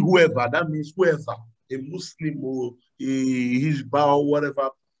you see whoever, that means whoever, a Muslim or a Hizbah or whatever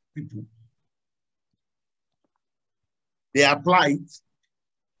people, they apply it,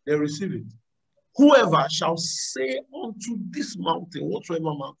 they receive it. Whoever shall say unto this mountain, whatsoever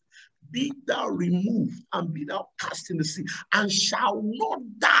mountain, be thou removed and be thou cast in the sea, and shall not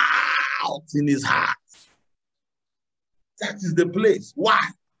doubt in his heart. That is the place. Why?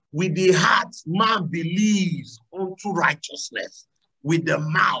 With the heart, man believes unto righteousness. With the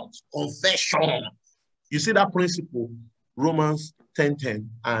mouth, confession. You see that principle? Romans 10:10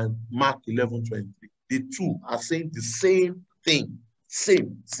 and Mark 11:23. The two are saying the same thing.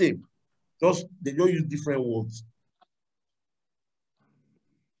 Same. Just they don't use different words.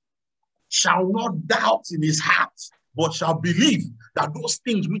 Shall not doubt in his heart, but shall believe that those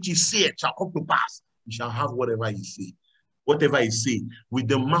things which he said shall come to pass. He shall have whatever he said. Whatever he said, with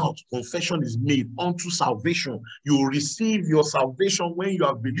the mouth, confession is made unto salvation. You will receive your salvation when you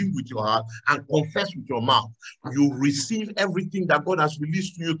have believed with your heart and confess with your mouth. You receive everything that God has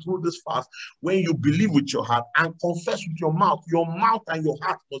released to you through this fast when you believe with your heart and confess with your mouth. Your mouth and your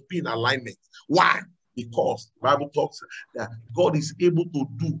heart must be in alignment. Why? Because the Bible talks that God is able to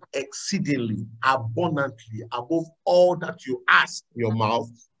do exceedingly, abundantly, above all that you ask in your mouth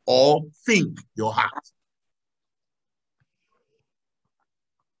or think your heart.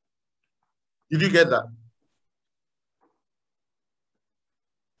 Did you get that?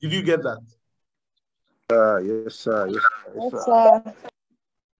 Did you get that? Yes, sir. Yes, sir. Yes, Yes, sir. sir.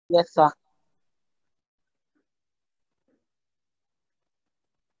 Yes, sir.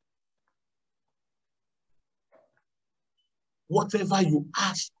 Whatever you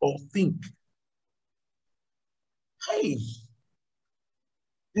ask or think. Hey,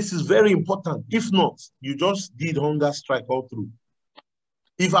 this is very important. If not, you just did hunger strike all through.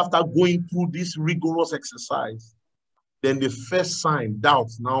 If after going through this rigorous exercise, then the first sign, doubt,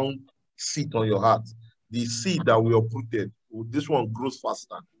 now sit on your heart. The seed that we uprooted, this one grows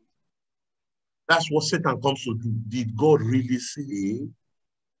faster. That's what Satan comes to do. Did God really say?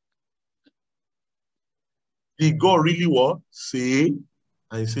 Did God really what? Say?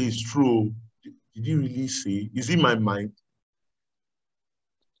 And say it's true. Did he really say? Is it my mind?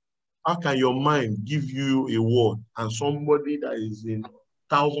 How can your mind give you a word and somebody that is in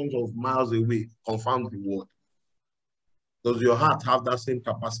thousands of miles away confirms the word. Does your heart have that same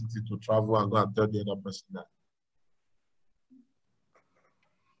capacity to travel and go and tell the other person that?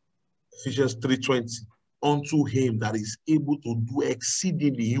 Ephesians 3:20. Unto him that is able to do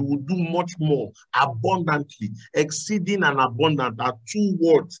exceedingly, he will do much more abundantly. Exceeding and abundant are two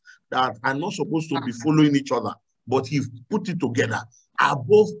words that are not supposed to be following each other, but he put it together.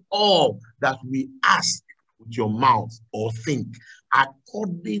 Above all that we ask with your mouth or think,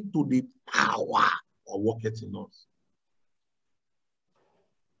 according to the power that worketh in us.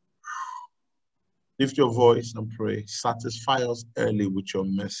 Lift your voice and pray. Satisfy us early with your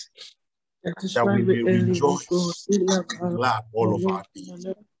mercy, that we may rejoice and glad all of our days.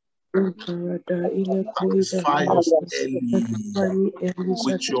 Satisfy us early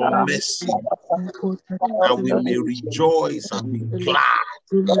with your mercy, that we may rejoice and be glad.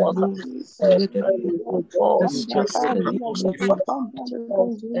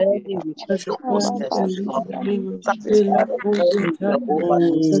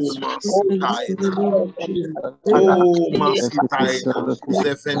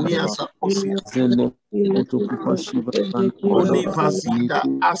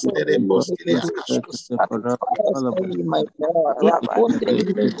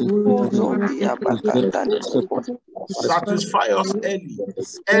 Satisfy us early.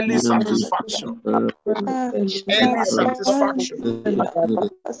 Early satisfaction. Early satisfaction.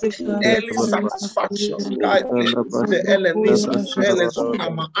 Early satisfaction.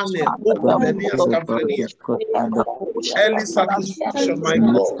 Early satisfaction, my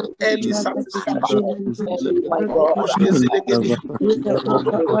God. Early satisfaction. My God.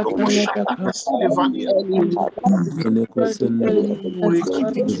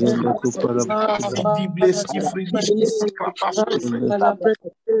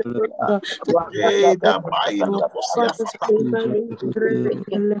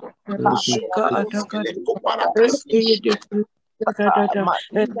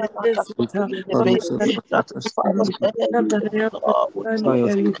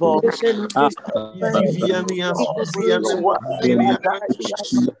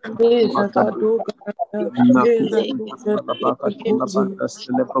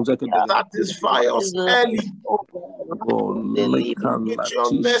 Satisfy us early.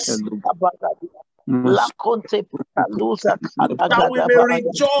 That we may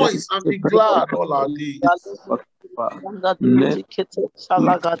rejoice and be glad all our days. That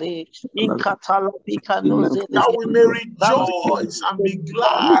we may rejoice and be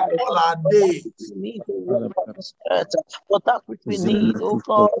glad all our days. For that which we need, oh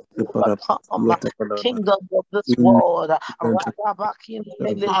God, kingdom of this world.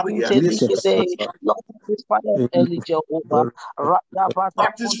 Lord, satisfy us early, Jehovah.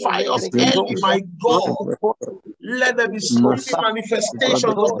 Satisfy us early, my God. Let there be speedy manifestations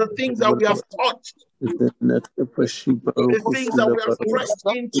of the things that we have touched. The things that we have pressed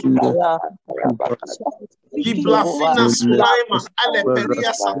into.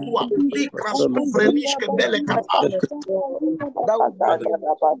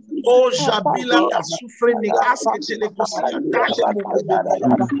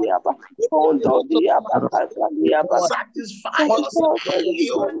 Satisfy us early,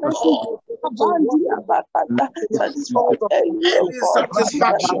 oh God.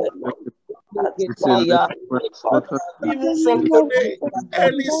 Satisfaction. Even from today,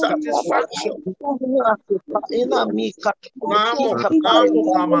 early satisfaction.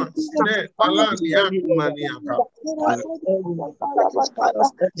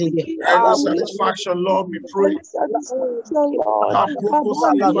 Early satisfaction, Lord, we pray.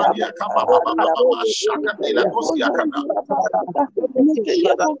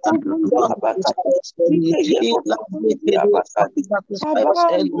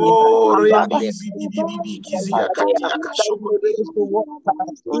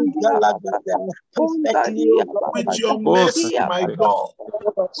 With your mercy, my God.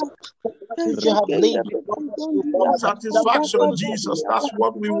 Satisfaction, Jesus. That's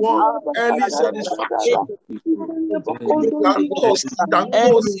what we want. Early satisfaction.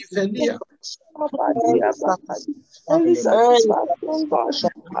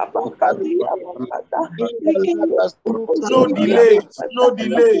 No delays, no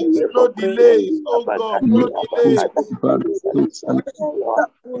delays, no delays. Oh God, no delays.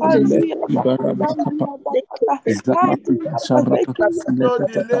 No No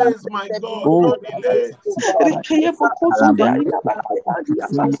delays, my God. No delays.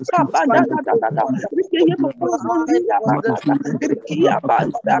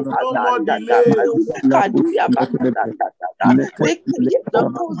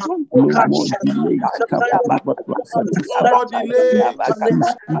 No more delays.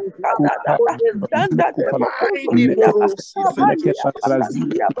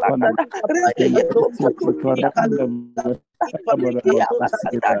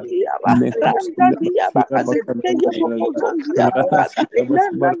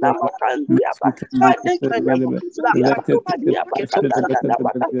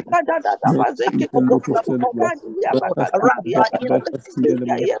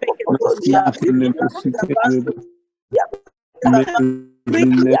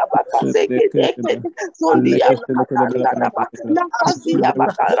 No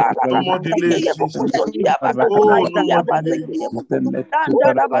more delays. No more delays, Jesus. Oh, no more delays.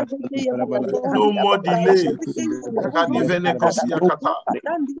 No more delays.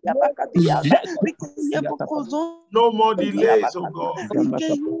 No more delays, oh God.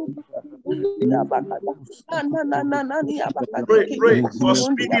 Pray for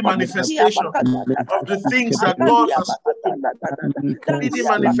speedy manifestation of the things that God has spoken. Speedy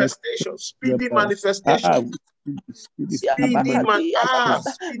manifestation, speedy manifestation. Speedy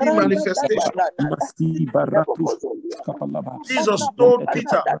manifestation. Jesus told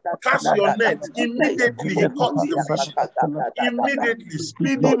Peter, cast your net. Immediately he caught the fish. Immediately,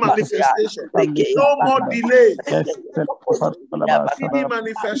 speedy manifestation. No more delay. Speedy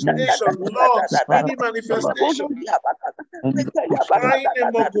manifestation, Lord, speedy manifestation.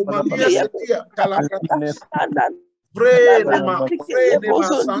 Pray,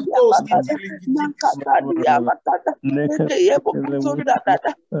 Santos,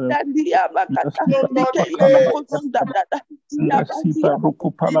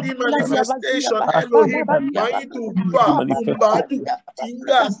 manifestation, Elohim,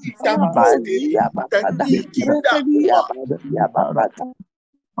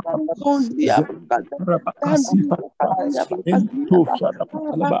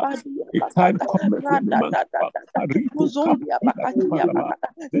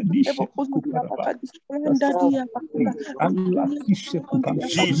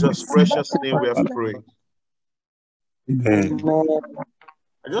 Jesus' precious name we have prayed.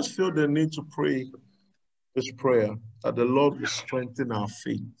 I just feel the need to pray this prayer that the Lord will strengthen our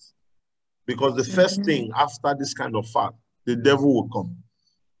faith. Because the first thing after this kind of fact, the devil will come.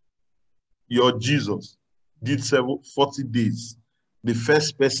 Your Jesus did 40 days. The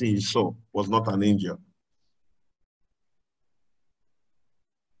first person he saw was not an angel.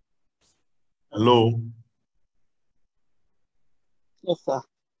 Hello? Yes, sir.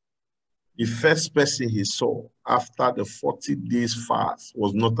 The first person he saw after the 40 days fast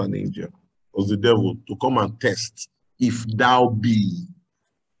was not an angel. It was the devil to come and test if thou be.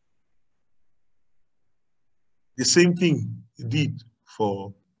 The same thing he did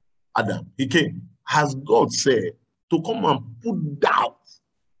for Adam. He came, as God said, to come and put doubt.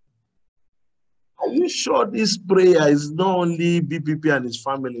 Are you sure this prayer is not only BPP and his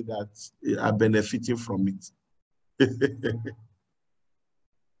family that are benefiting from it?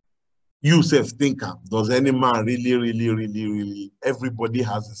 You self-thinker, does any man really, everybody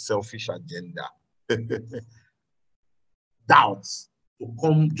has a selfish agenda. Doubts to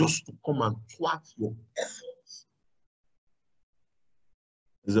come, just to come and thwart your efforts.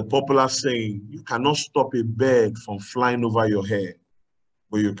 There's a popular saying, you cannot stop a bird from flying over your head,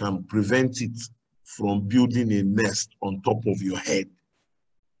 but you can prevent it from building a nest on top of your head.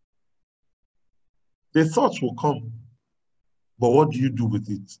 The thoughts will come, but what do you do with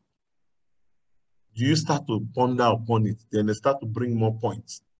it? Do you start to ponder upon it? Then they start to bring more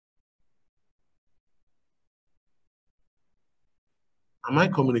points. Am I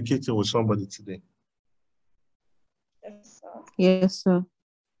communicating with somebody today? Yes, sir. Yes, sir.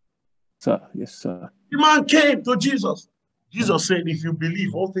 Sir, yes, sir. The man came to Jesus. Jesus said, if you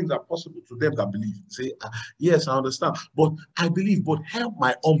believe, all things are possible to them that believe. Say, yes, I understand, but I believe, but help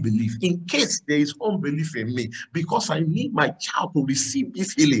my unbelief in case there is unbelief in me, because I need my child to receive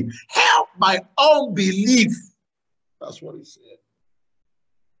this healing. Help my unbelief. That's what he said.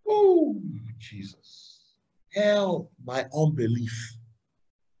 Oh, Jesus. Help my unbelief.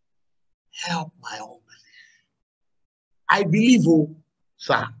 Help my unbelief. I believe, oh,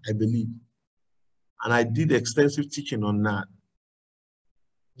 sir, I believe. And I did extensive teaching on that.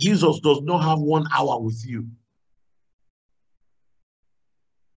 Jesus does not have 1 hour with you.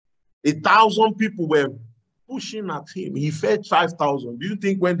 1,000 people were pushing at him. He fed 5,000. Do you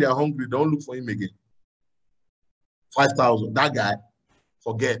think when they are hungry, they don't look for him again? 5,000, that guy.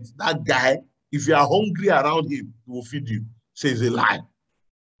 Forget. That guy, if you are hungry around him, he will feed you. Say it's a lie.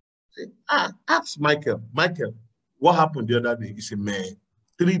 Say, ask Michael. Michael, what happened the other day? He said, man,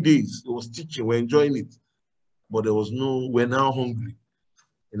 3 days, he was teaching, we're enjoying it. But there was no, we're now hungry.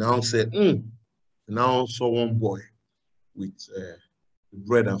 And now said, And now saw one boy with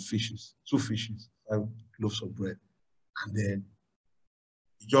bread and fishes, 2 fishes, 5 loaves of bread. And then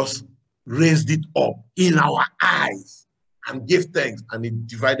he just raised it up in our eyes and gave thanks, and he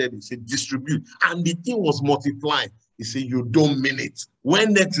divided it. He said, distribute. And the thing was multiplying. He said, you don't mean it.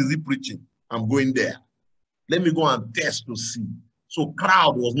 When next is he preaching? I'm going there. Let me go and test to see. So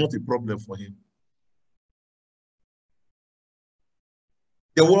crowd was not a problem for him.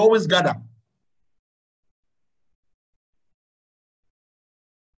 They will always gather.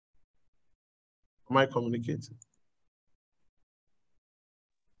 Am I communicating?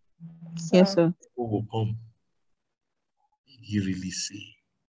 Yes, sir. Who will come? He really say,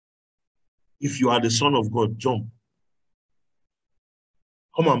 if you are the Son of God, jump.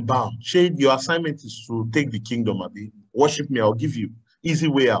 Come and bow. Shade, your assignment is to take the kingdom, Abi. Worship me, I'll give you. Easy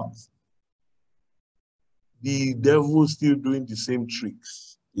way out. The devil is still doing the same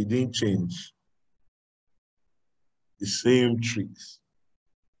tricks. He didn't change. The same tricks.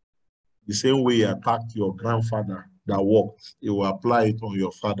 The same way he attacked your grandfather that walked, he will apply it on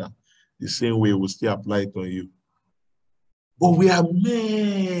your father. The same way he will still apply it on you. But we are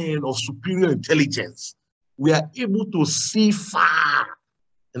men of superior intelligence. We are able to see far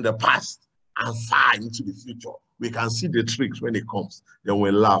in the past and far into the future. We can see the tricks when it comes. Then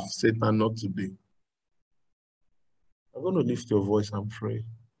we laugh. Satan, not today. I'm going to lift your voice and pray.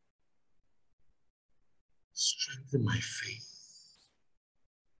 Strengthen my faith.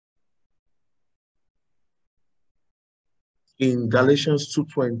 In Galatians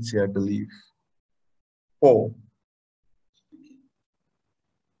 2:20, I believe, Paul,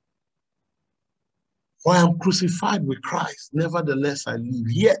 for I am crucified with Christ, nevertheless I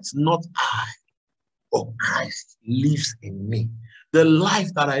live, yet not I, but Christ lives in me. The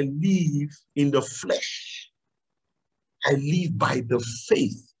life that I live in the flesh, I live by the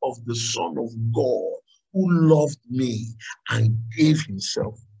faith of the Son of God who loved me and gave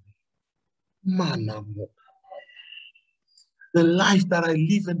himself. The life that I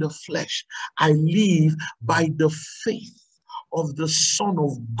live in the flesh, I live by the faith of the Son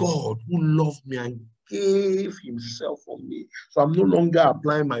of God who loved me and gave himself for me. So I'm no longer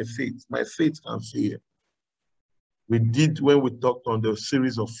applying my faith. My faith can fail. We did, when we talked on the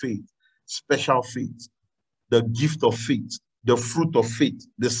series of faith, special faith, the gift of faith, the fruit of faith,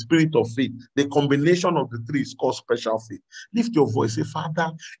 the spirit of faith. The combination of the three is called special faith. Lift your voice. Say,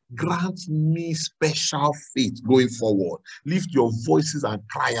 Father, grant me special faith going forward. Lift your voices and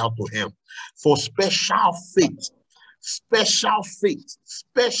cry out to him for special faith. Special faith,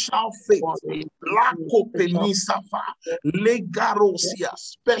 special faith, special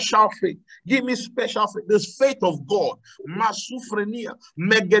faith. Give me special faith. This faith of God, Masufrenia,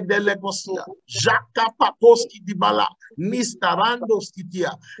 Megedelegosia, Jakapatoski Dibala, Nistarandos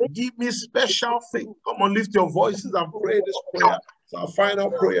Kitia. Give me special faith. Come on, lift your voices and pray this prayer. It's our final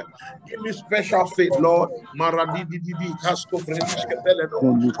prayer. Give me special faith, Lord. Maradididi, Casco Freniske Peleno,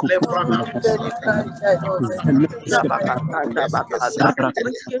 Lebrana.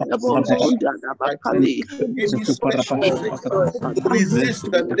 Resist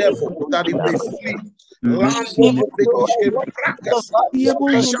the devil that he may flee.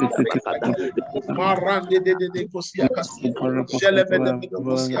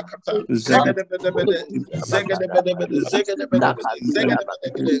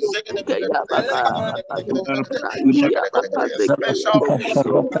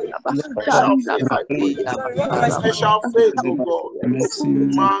 Special faith, oh God.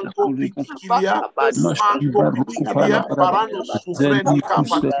 Mango Pikilia, Mango Pikilia, Paranos, Sufreni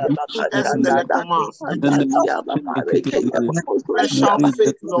Kappa, Estelecoma. Special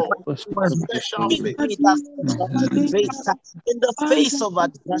faith, Lord. Special faith. In the face of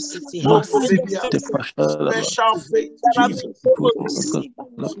adversity, special faith, Jesus.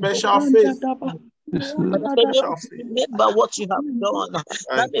 Special faith. Remember what you have done.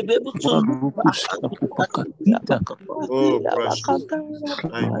 That may be able to look back and oh, precious.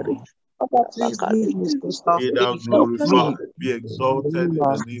 Thank you. Be thou glorified, be exalted in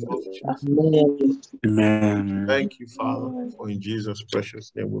the name of Jesus. Amen. Thank you, Father, for in Jesus'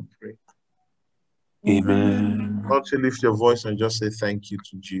 precious name we pray. Amen. Why don't you lift your voice and just say thank you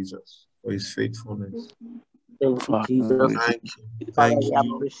to Jesus for his faithfulness. Thank you, Jesus. Thank you. Thank you,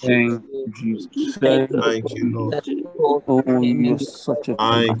 Lord. Thank you, Jesus. Thank you, Lord. Oh, you're such a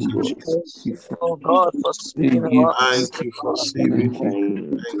Thank faithful you, God. Jesus. oh God, for speaking of us. Thank you for saving me. Thank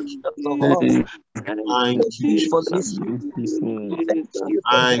you. Thank Thank you, you for Jesus. listening. Thank you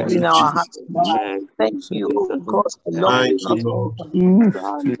for Thank opening you, our Jesus. hearts. Thank you, oh God, for Thank loving you, us. Lord. Thank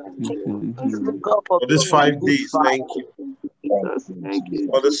you, God, for For being these a 5 good days, father. thank you. Thank you,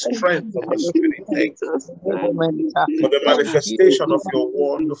 For the Jesus. Thank strength you of for the the Spirit, thank strength you. of the moment. For the Thank manifestation you of your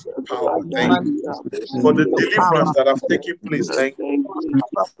wonderful power, for the thank you. manifestation For of the your deliverance power. that have taken place, thank you.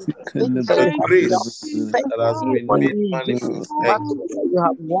 Things For that the you have done. grace Thank that has you been for made the manifest, thank you. battles that you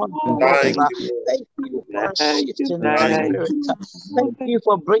have won for us. Thank you, Lord. Thank you for a shift in the Thank you. spirit. Thank you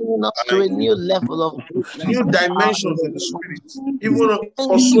for bringing us to Thank a you. new level of greatness New and power in dimensions the in the name of Spirit, Jesus. even for Thank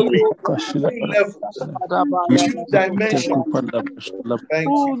so many you, new levels, new dimensions. Thank you for new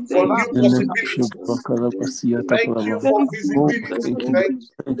possibilities. Thank you for visibility. Thank you.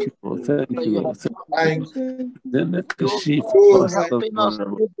 Thank you, Lord. Thank you, you have Lord. Thank you. you Oh, for thank helping us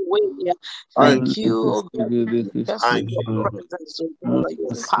through the way. Thank Thank you, oh God, manifest Thank your you. presence, oh God,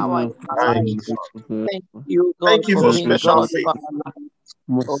 your power in our Thank lives. you, Father. Thank you, God, Thank you for for being special God faith. for our lives.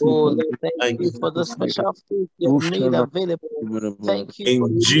 Oh, Lord, thank Thank you you. for the special food you have made available. Thank you for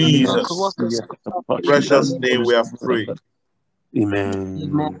In leading us towards Jesus' the special food in the precious name name we have of prayed.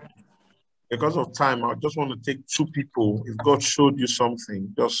 Amen. Because of time, I just want to take 2 people. If God showed you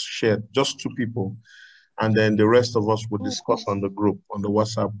something, just share, just 2 people. And then the rest of us will discuss on the group, on the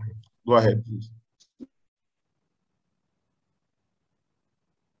WhatsApp group. Go ahead, please.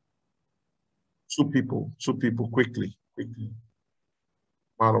 2 people, quickly.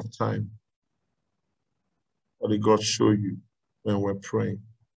 Out of time. What did God show you when we're praying?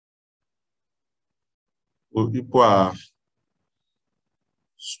 Well, people are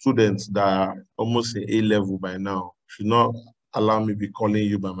students that are almost in A level by now. Should not allow me be calling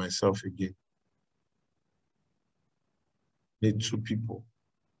you by myself again. Need 2 people.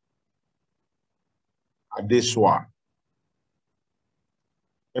 Adeswa.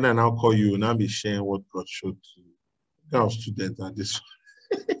 When I now call you, and I'll be sharing what God showed to you. What kind of student are this?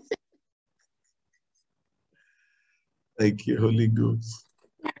 Thank you, Holy Ghost.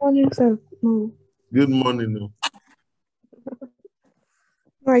 Morning, sir. No, Good morning. no,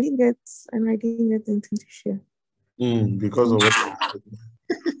 I didn't get anything to share. Because of what I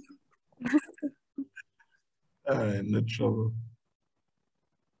said. No trouble.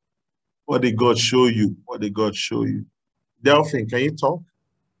 What did God show you? What did God show you? Delphine, can you talk?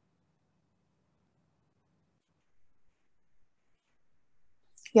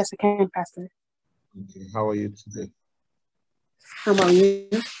 Yes, I can, Pastor. Okay, how are you today? How about you?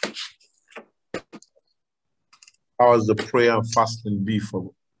 How has the prayer and fasting been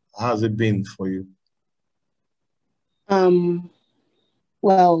for? How has it been for you?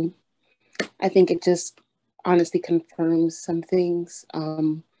 Well, I think it just honestly confirms some things,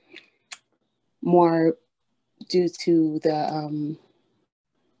 more due to the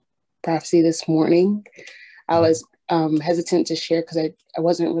prophecy this morning. I was hesitant to share because I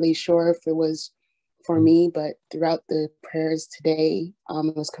wasn't really sure if it was for me, but throughout the prayers today,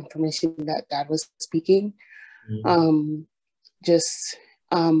 it was confirmation that God was speaking. Just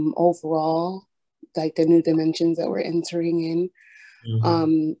overall, like the new dimensions that we're entering in.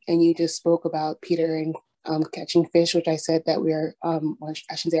 And you just spoke about Peter and catching fish, which I said that we're, well,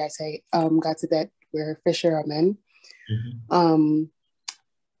 I shouldn't say God said that we're fisher of men.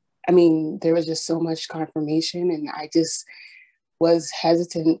 I mean, there was just so much confirmation, and I just was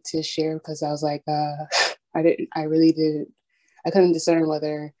hesitant to share because I was like, I couldn't discern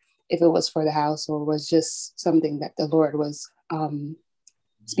whether if it was for the house or was just something that the Lord was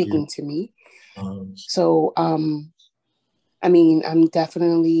speaking to me. So, I mean, I'm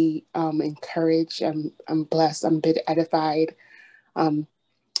definitely encouraged. I'm blessed. I'm a bit edified. I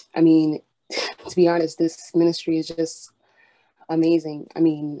mean, to be honest, this ministry is just amazing. I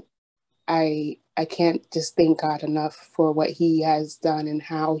mean, I can't just thank God enough for what He has done and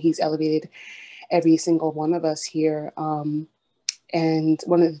how He's elevated every single one of us here. And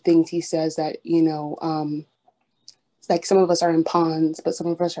one of the things He says that, like some of us are in ponds, but some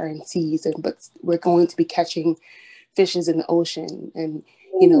of us are in seas, but we're going to be catching fishes in the ocean. And,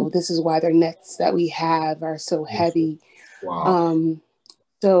 this is why their nets that we have are so heavy. Wow.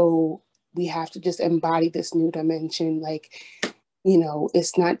 So we have to just embody this new dimension. Like,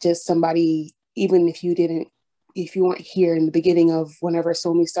 it's not just somebody, even if you weren't here in the beginning of whenever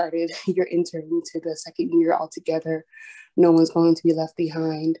SOMI started, you're entering into the second year altogether. No one's going to be left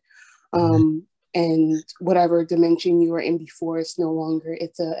behind. And whatever dimension you were in before, it's no longer,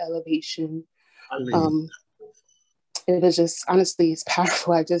 it's an elevation. It was just, honestly, it's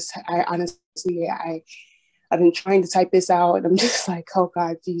powerful. I I've been trying to type this out, and I'm just like, oh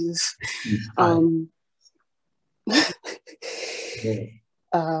God, Jesus.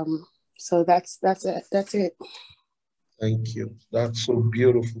 So that's it. That's it. Thank you. That's so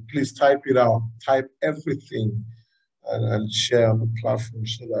beautiful. Please type it out. Type everything and share on the platform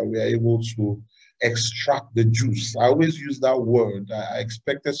so that we are able to extract the juice. I always use that word. I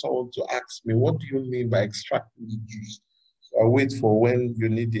expected someone to ask me, what do you mean by extracting the juice? So I'll wait for when you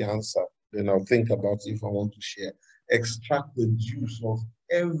need the answer. Then I'll think about if I want to share. Extract the juice of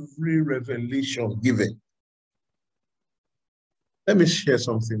every revelation given. Let me share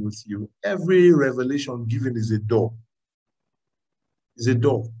something with you. Every revelation given is a door. It's a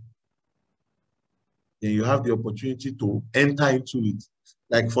door. Then you have the opportunity to enter into it.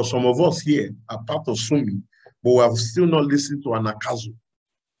 Like for some of us here, are part of Sumi, but we have still not listened to Anakazu.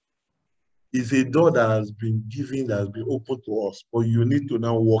 It's a door that has been given, that has been opened to us, but you need to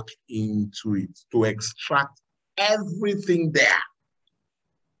now walk into it to extract everything there.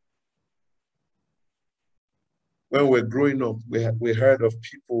 When we're growing up, we heard of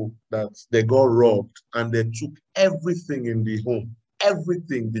people that they got robbed and they took everything in the home,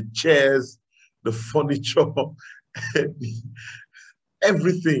 everything, the chairs, the furniture,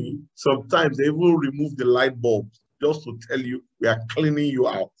 everything. Sometimes they will remove the light bulbs just to tell you we are cleaning you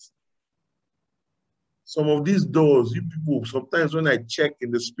out. Some of these doors, you people, sometimes when I check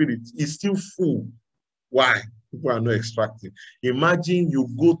in the spirit, it's still full. Why? People are not extracting. Imagine you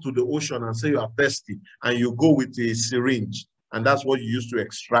go to the ocean and say you are thirsty, and you go with a syringe, and that's what you use to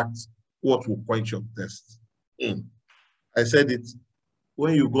extract what will quench your thirst. I said it.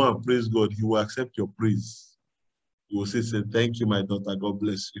 When you go and praise God, He will accept your praise. He will say, thank you, my daughter. God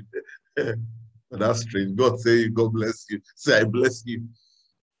bless you. But that's strange. God say, God bless you. Say, I bless you.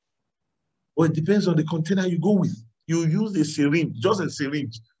 Well, it depends on the container you go with. You use a syringe, just a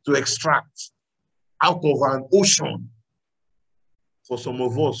syringe, to extract out of an ocean. For some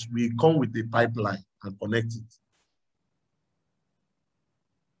of us, we come with a pipeline and connect it.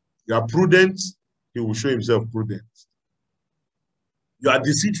 You are prudent, He will show Himself prudent. You are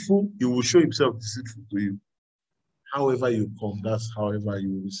deceitful, He will show Himself deceitful to you. However you come, that's however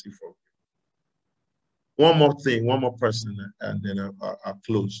you will receive from Him. One more thing, one more person, and then I'll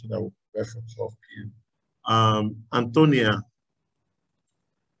close. So that will be for 12 p.m.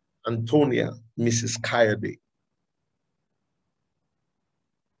 Antonia, Mrs. Kayode.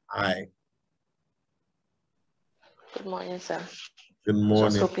 Hi. Good morning, sir. Good I was morning.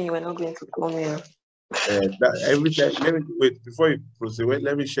 just hoping you were not going to call me. Every time, let me wait before you proceed. Wait,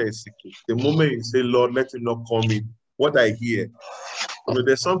 let me share a secret. The moment you say, Lord, let Him not call me, what I hear,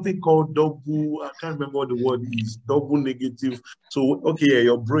 there's something called double, I can't remember what the word is, double negative. So, okay,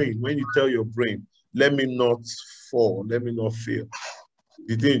 your brain, when you tell your brain, let me not fall, let me not fail,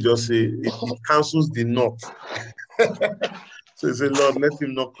 the thing just say, it cancels the not. So you say, Lord, let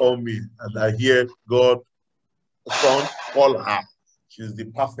Him not call me. And I hear God, son, call her. She's the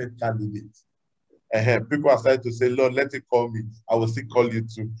perfect candidate. People are starting to say, Lord, let Him call me. I will still call you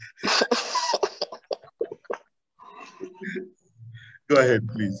too. Go ahead,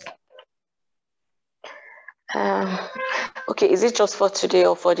 please. Okay, is it just for today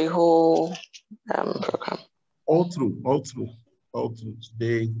or for the whole program? All through.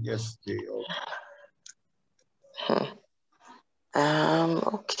 Today, yesterday.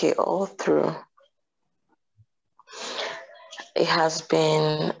 Okay, all through. It has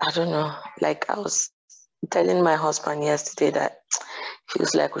been, I don't know, like I was telling my husband yesterday that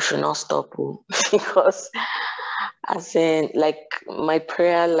feels like we should not stop because as in like my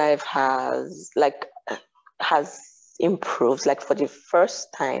prayer life has improved. Like for the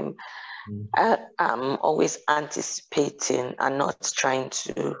first time, I'm always anticipating and not trying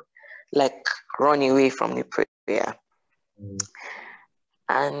to like run away from the prayer.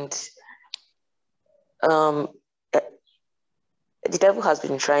 And the devil has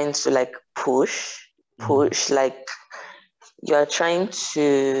been trying to like push, like you're trying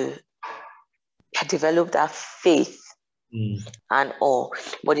to develop that faith and all,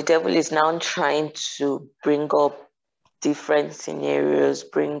 but the devil is now trying to bring up different scenarios,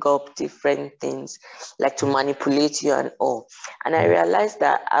 bring up different things, like to manipulate you and all. And I realized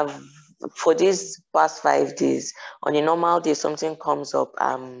that for these past 5 days, on a normal day, something comes up,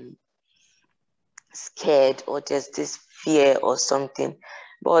 I'm scared or there's this fear or something,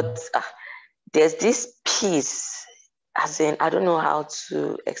 but there's this peace, as in, I don't know how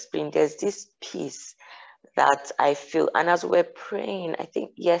to explain, there's this peace that I feel. And as we're praying, I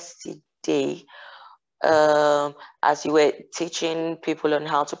think yesterday, as you were teaching people on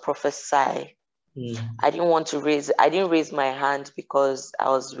how to prophesy, I didn't raise my hand because I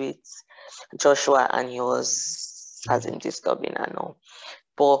was with Joshua, and he was as in disturbing and all.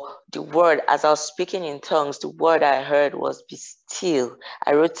 But the word, as I was speaking in tongues, the word I heard was be still.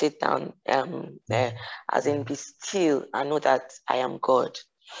 I wrote it down as in be still and know that I am God.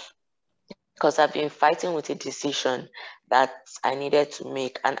 Because I've been fighting with a decision that I needed to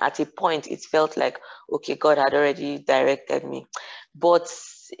make. And at a point, it felt like, okay, God had already directed me. But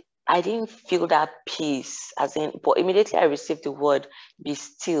I didn't feel that peace, but immediately I received the word, be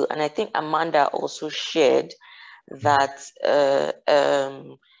still. And I think Amanda also shared that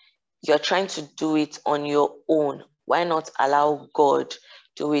you're trying to do it on your own. Why not allow God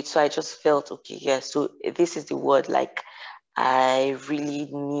do it? So I just felt, okay, yeah, so this is the word like I really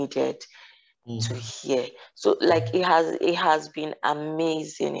needed to hear. So like it has been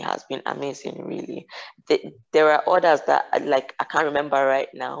amazing. It has been amazing, really. There are others that like I can't remember right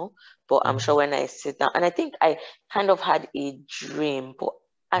now, but I'm sure when I sit down, and I think I kind of had a dream, but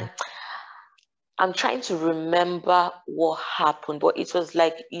I'm trying to remember what happened, but it was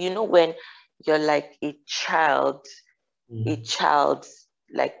like, when you're like a child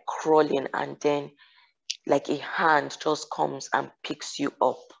like crawling, and then like a hand just comes and picks you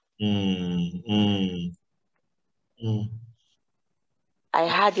up. I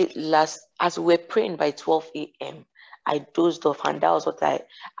had it as we were praying by 12 a.m. I dozed off, and that was what I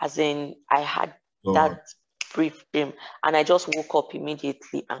had that brief dream, and I just woke up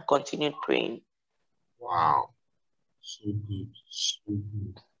immediately and continued praying. Wow. So good. So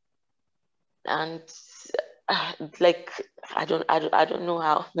good. And like I don't know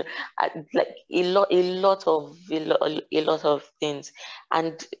how, like a lot of things.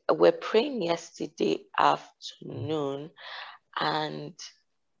 And we're praying yesterday afternoon, and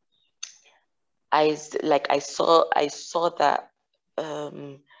I saw that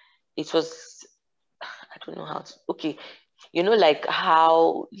it was, I don't know how to, okay, like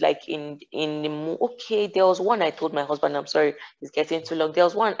how, like okay, there was one I told my husband, I'm sorry, it's getting too long. There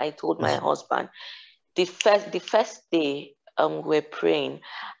was one I told my husband. The first day we're praying,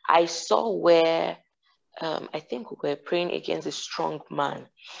 I saw where I think we're praying against a strong man.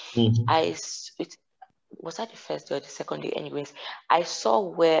 Was that the first day or the second day? Anyways, I saw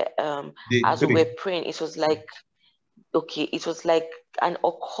where as we were praying, it was like, okay, it was like an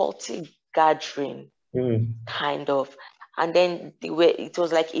occultic gathering, kind of. And then it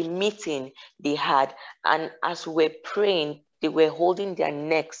was like a meeting they had. And as we were praying, they were holding their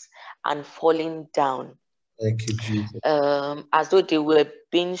necks and falling down. Thank you, Jesus. As though they were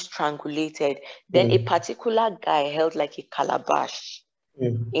being strangulated. Then a particular guy held like a calabash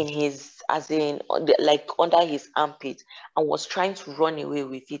in his, like under his armpit, and was trying to run away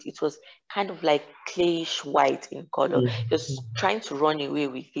with it. It was kind of like clayish white in color. Just trying to run away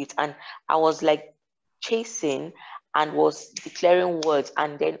with it. And I was like chasing and was declaring words.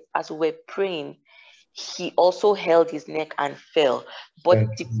 And then as we were praying, he also held his neck and fell.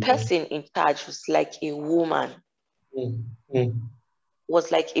 But the person in charge was like a woman.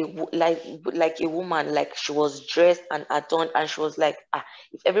 Was like a woman, like she was dressed and adorned, and she was like,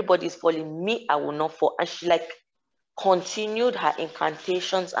 if everybody's falling, me, I will not fall. And she like continued her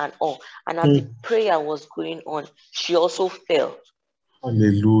incantations and all. And as the prayer was going on, she also fell.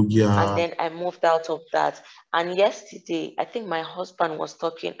 Hallelujah. And then I moved out of that. And yesterday, I think my husband was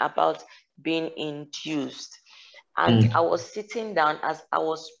talking about being induced. And I was sitting down as I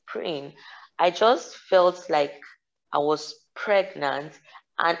was praying. I just felt like I was pregnant,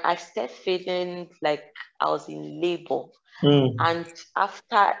 and I started feeling like I was in labor. And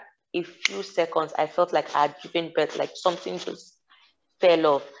after a few seconds, I felt like I had given birth, like something just fell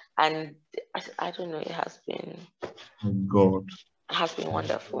off. And I don't know, it has been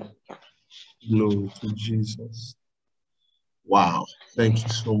wonderful. Yeah. Glory to Jesus. Wow. Thank you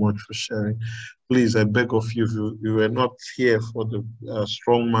so much for sharing. Please, I beg of you, if you were not here for the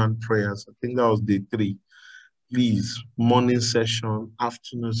strongman prayers, I think that was day 3. Please, morning session,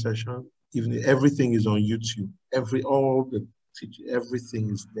 afternoon session, evening, everything is on YouTube. All the teaching, everything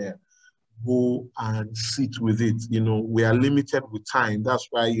is there. Go and sit with it. We are limited with time. That's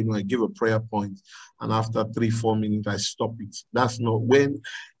why, I give a prayer point, and after 3-4 minutes, I stop it. That's not when,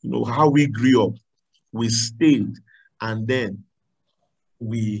 how we grew up. We stayed, and then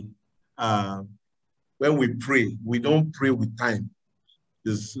when we pray, we don't pray with time.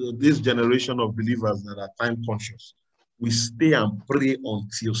 This generation of believers that are time conscious, we stay and pray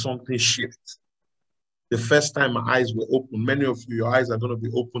until something shifts. The first time my eyes were open, many of you, your eyes are going to be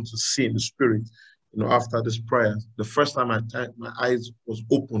open to see in the spirit, after this prayer. The first time my eyes was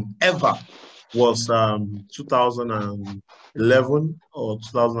open ever was 2011 or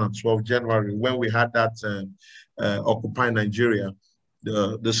 2012 January, when we had that Occupy Nigeria.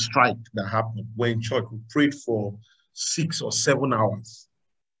 the strike that happened. We're in church, we prayed for 6 or 7 hours.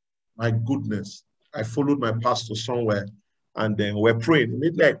 My goodness. I followed my pastor somewhere, and then we're praying.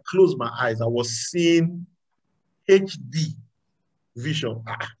 Immediately I closed my eyes. I was seeing HD vision.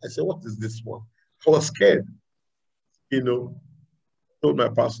 I said, what is this one? I was scared. You know, told my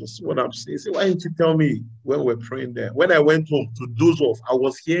pastor what I'm saying. He said, why didn't you tell me when we're praying there? When I went home to doze off, I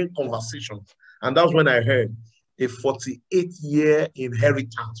was hearing conversations. And that's when I heard a 48-year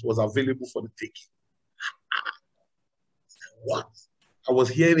inheritance was available for the taking. What? I was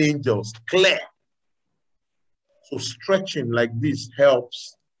hearing angels clear. So stretching like this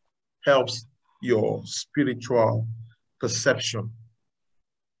helps your spiritual perception.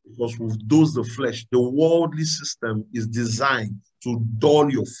 Because with those the flesh, the worldly system is designed to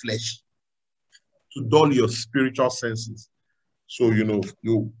dull your flesh, to dull your spiritual senses. So, you know,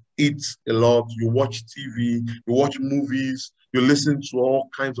 you eat a lot, you watch TV, you watch movies, you listen to all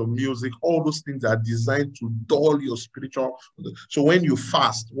kinds of music. All those things are designed to dull your spiritual. So when you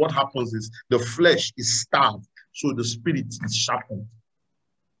fast, what happens is the flesh is starved, so the spirit is sharpened.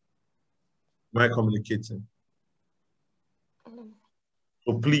 Am I communicating?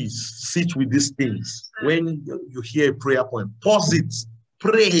 So please sit with these things. When you hear a prayer point, pause it,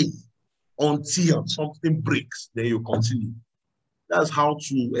 pray until something breaks, then you continue. That's how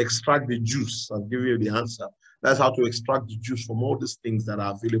to extract the juice. I'll give you the answer. That's how to extract the juice from all these things that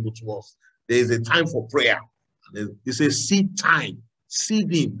are available to us. There is a time for prayer. It's a seed time.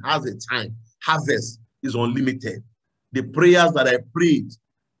 Seeding has a time. Harvest is unlimited. The prayers that I prayed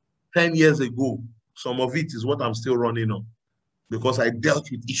 10 years ago, some of it is what I'm still running on, because I dealt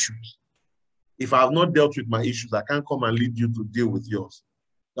with issues. If I have not dealt with my issues, I can't come and lead you to deal with yours.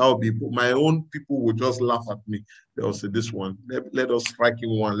 That would be, my own people would just laugh at me. They'll say, this one, let us strike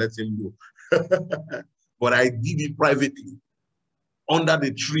him one, let him go. But I did it privately, under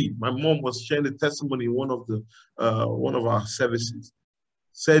the tree. My mom was sharing a testimony in one of our services.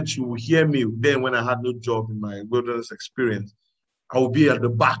 Said she would hear me then when I had no job in my wilderness experience. I will be at the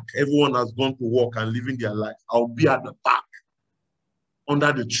back. Everyone has gone to work and living their life. I'll be at the back,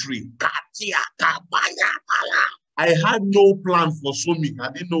 under the tree. I had no plan for Somi.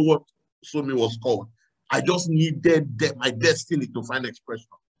 I didn't know what Somi was called. I just needed my destiny to find expression.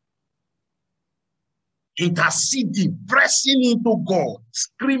 Interceding, pressing into God,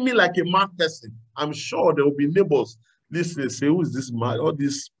 screaming like a mad person. I'm sure there will be neighbors listening, say, who is this man? All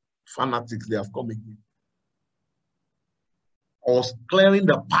these fanatics, they have come again. I was clearing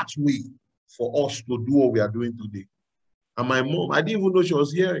the pathway for us to do what we are doing today. And my mom, I didn't even know she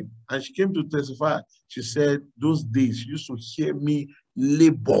was hearing. And she came to testify. She said, those days, she used to hear me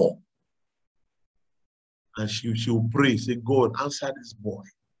labor. And she would pray, say, God, answer this boy.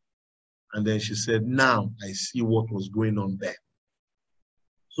 And then she said, now I see what was going on there.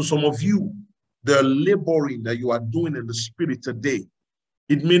 So some of you, the laboring that you are doing in the spirit today,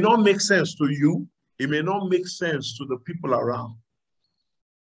 it may not make sense to you. It may not make sense to the people around.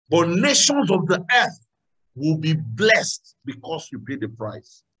 But nations of the earth will be blessed because you pay the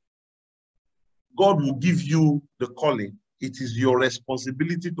price. God will give you the calling. It is your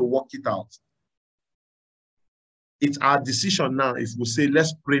responsibility to work it out. It's our decision now. If we say,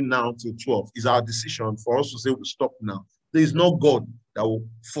 let's pray now till 12, it's our decision for us to say, we'll stop now. There is no God that will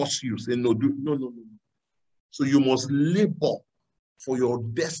force you. Say, no, no. So you must labor for your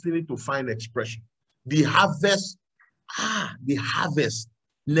destiny to find expression. The harvest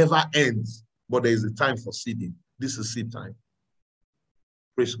never ends, but there is a time for seeding. This is seed time.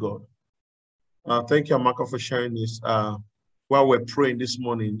 Praise God. Thank you, Amaka, for sharing this. While we're praying this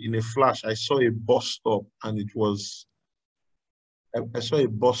morning, in a flash, I saw a bus stop, and I saw a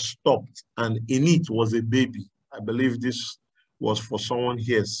bus stopped, and in it was a baby. I believe this was for someone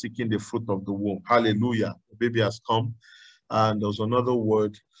here seeking the fruit of the womb. Hallelujah. The baby has come. And there was another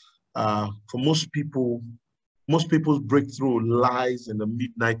word. For most people's breakthrough lies in the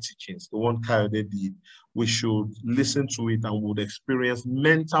midnight teachings, the one Kayode did. We should listen to it and would experience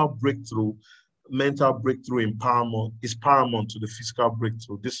mental breakthrough. Mental breakthrough empowerment is paramount to the physical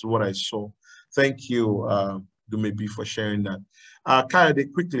breakthrough. This is what I saw. Thank you, Dumebi, for sharing that.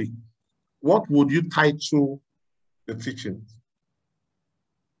 Kayode, quickly, what would you title the teaching?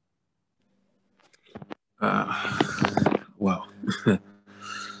 Wow.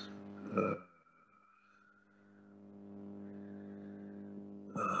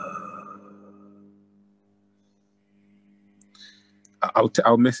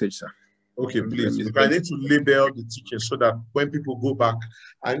 I'll message, sir. Okay, please. Because I need to label the teaching so that when people go back,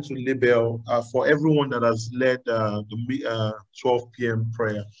 I need to label for everyone that has led the 12 p.m.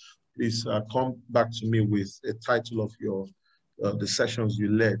 prayer. Please come back to me with a title of your the sessions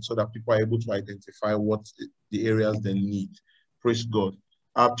you led, so that people are able to identify what the areas they need. Praise God.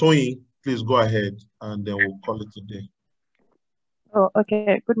 Tony, please go ahead, and then we'll call it a day. Oh,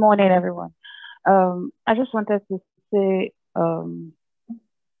 okay. Good morning, everyone. I just wanted to say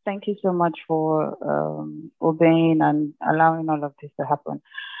thank you so much for obeying and allowing all of this to happen.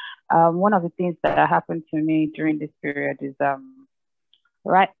 One of the things that happened to me during this period is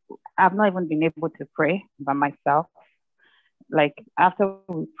I've not even been able to pray by myself. Like after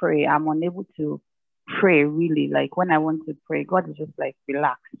we pray, I'm unable to pray really. Like when I want to pray, God is just like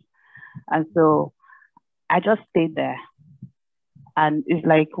relaxed. And so I just stayed there. And it's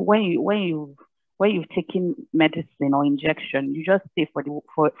like when you've taken medicine or injection, you just stay for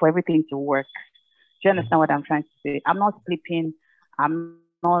everything to work. Do you understand what I'm trying to say? I'm not sleeping. I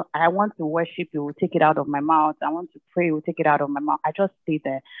want to worship, you will take it out of my mouth. I want to pray, you will take it out of my mouth. I just stay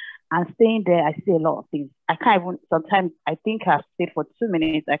there. And staying there, I see a lot of things. I can't even, sometimes I think I've stayed for 2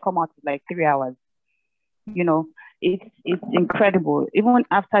 minutes. I come out to like 3 hours. You know, it's incredible. Even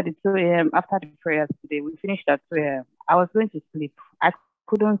after the 2 a.m., after the prayers today, we finished at 2 a.m. I was going to sleep. I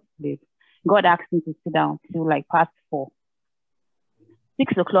couldn't sleep. God asked me to sit down till like past 4.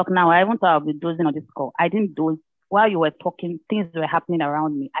 6 o'clock now, I even thought I'll be dozing on this call. I didn't doze. While you were talking, things were happening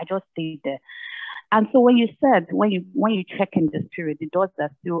around me. I just stayed there. And so when you said, when you check in the spirit, the doors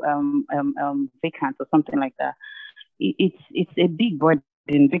are still vacant or something like that, it's a big burden,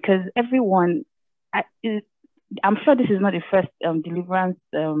 because everyone, I'm sure this is not the first deliverance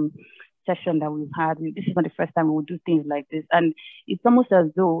session that we've had. This is not the first time we will do things like this. And it's almost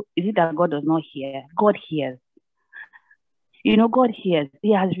as though, is it that God does not hear? God hears. You know, God hears.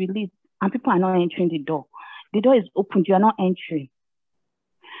 He has released, and people are not entering the door. The door is open, you are not entering.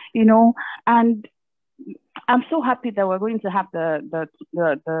 You know, and I'm so happy that we're going to have the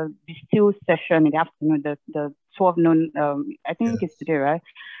still session in the afternoon, the 12 noon, I think it's today, right?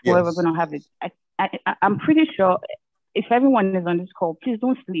 Yes. Where we're going to have it. I'm pretty sure if everyone is on this call, please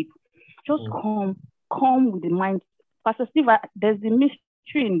don't sleep. Just come with the mind. Pastor Steve, there's the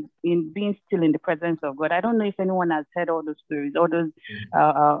mystery in being still in the presence of God. I don't know if anyone has heard all those stories, all those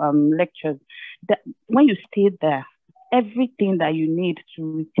lectures. That when you stay there, everything that you need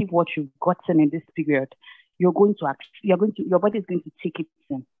to receive what you've gotten in this period, your body is going to take it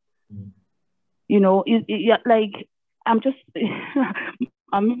in. You know, like I'm just,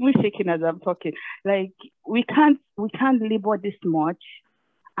 I'm even shaking as I'm talking. Like we can't labor this much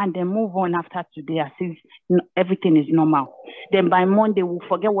and then move on after today as if everything is normal. Then by Monday we'll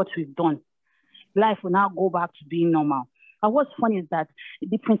forget what we've done. Life will now go back to being normal. And what's funny is that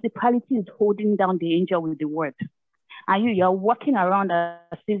the principality is holding down the angel with the word. And you're walking around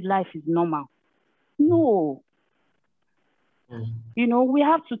as if life is normal. No. You know, we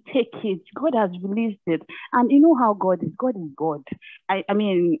have to take it. God has released it. And you know how God is. God is God. I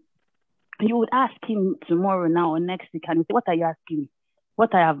mean, you would ask him tomorrow now or next week and you say, what are you asking me?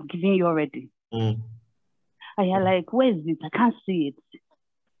 What I have given you already. And you're like, where is it? I can't see it.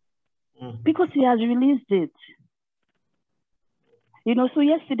 Because he has released it. You know, so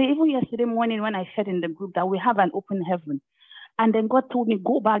even yesterday morning when I said in the group that we have an open heaven, and then God told me,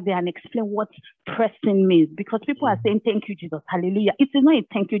 go back there and explain what pressing means, because people are saying, thank you, Jesus, hallelujah. It is not a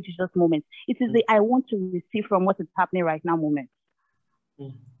thank you, Jesus moment. It is the I want to receive from what is happening right now moment.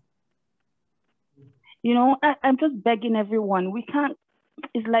 You know, I'm just begging everyone. We can't,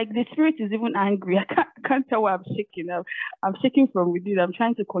 it's like the spirit is even angry. I can't tell why I'm shaking. I'm shaking from within. I'm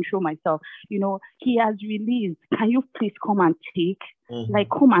trying to control myself. You know, he has released. Can you please come and take? Like,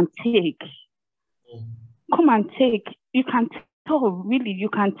 come and take. Come and take. You can tell, really, you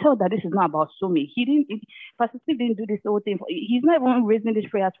can tell that this is not about Somi. Pastor Steve didn't do this whole thing. He's not even raising these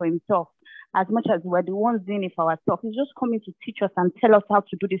prayers for himself as much as we're the ones doing it for ourselves. He's just coming to teach us and tell us how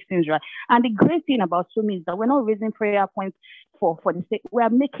to do these things right. And the great thing about Somi is that we're not raising prayer points for the sake. We are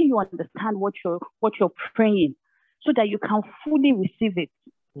making you understand what you're praying so that you can fully receive it.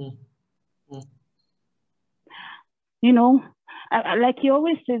 You know, like he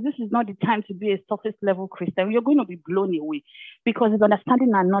always says, this is not the time to be a surface level Christian. You're going to be blown away because it's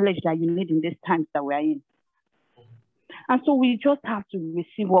understanding and knowledge that you need in these times that we're in. And so we just have to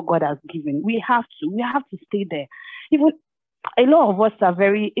receive what God has given. We have to stay there. Even a lot of us are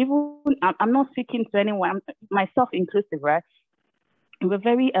I'm not speaking to anyone, myself inclusive, right? We're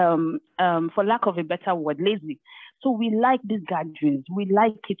very, for lack of a better word, lazy. So we like these gatherings. We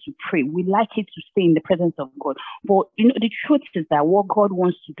like it to pray. We like it to stay in the presence of God. But you know, the truth is that what God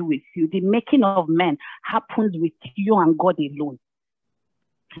wants to do with you, the making of men happens with you and God alone.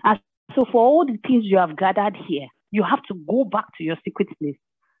 And so for all the things you have gathered here, you have to go back to your secret place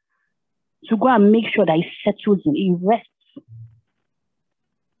to go and make sure that it settles in, it rests.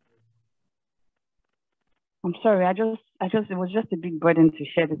 I'm sorry. It was just a big burden to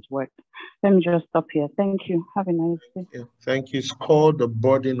share this word. Let me just stop here. Thank you. Have a nice day. Yeah, thank you. It's called the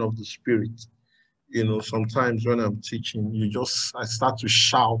burden of the Spirit. You know, sometimes when I'm teaching, I start to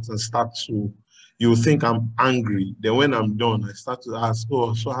shout and you think I'm angry. Then when I'm done, I start to ask,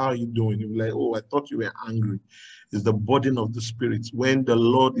 oh, so how are you doing? You'll be like, oh, I thought you were angry. It's the burden of the Spirit. When the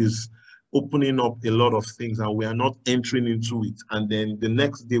Lord is opening up a lot of things and we are not entering into it. And then the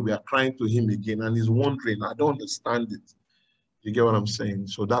next day we are crying to him again and he's wondering, I don't understand it. You get what I'm saying?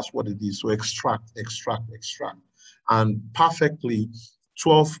 So that's what it is. So extract. And perfectly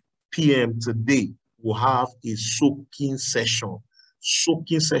 12 p.m. today, we'll have a soaking session.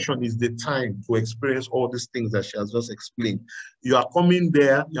 Soaking session is the time to experience all these things that she has just explained. You are coming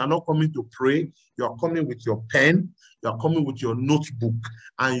there, you are not coming to pray, you are coming with your pen, you are coming with your notebook,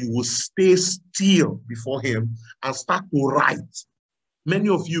 and you will stay still before him and start to write. Many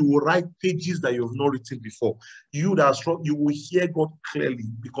of you will write pages that you have not written before. You will hear God clearly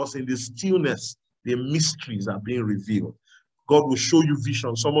because in the stillness, the mysteries are being revealed. God will show you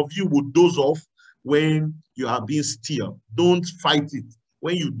vision. Some of you will doze off when you are being still. Don't fight it.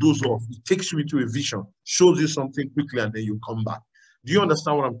 When you doze off, it takes you into a vision, shows you something quickly, and then you come back. Do you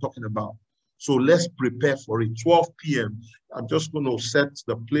understand what I'm talking about? So let's prepare for it. 12 p.m. I'm just going to set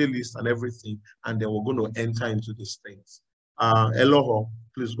the playlist and everything, and then we're going to enter into these things. Eloho,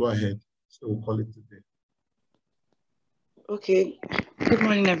 please go ahead. So we'll call it today. Okay. Good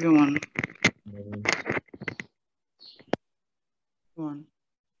morning, everyone.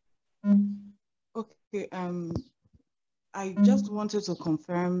 Okay. I just wanted to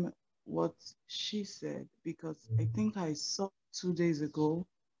confirm what she said because I think I saw 2 days ago.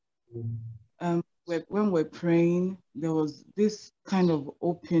 When we're praying, there was this kind of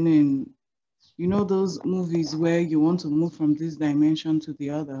opening. You know those movies where you want to move from this dimension to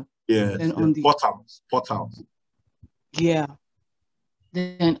the other? Yes, then on the portals. Yeah.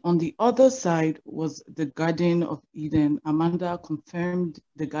 Then on the other side was the Garden of Eden. Amanda confirmed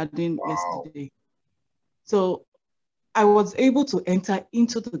the garden yesterday. So I was able to enter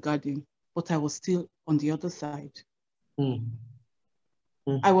into the garden, but I was still on the other side.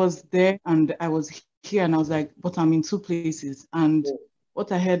 I was there and I was here and I was like, but I'm in two places. And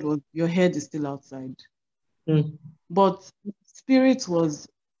what I heard was, your head is still outside. But spirit was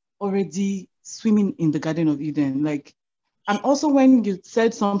already swimming in the Garden of Eden. Like, and also when you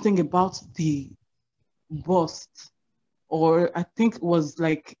said something about the burst, or I think it was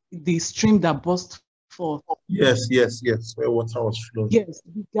like the stream that burst forth. Yes, where water was flowing. Yes,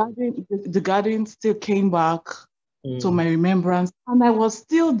 the garden still came back to my remembrance, and I was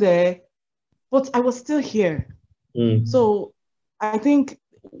still there, but I was still here. So I think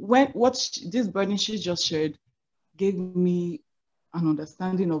this burden she just shared gave me an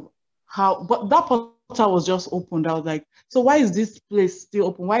understanding of how, but that portal was just opened. I was like, so why is this place still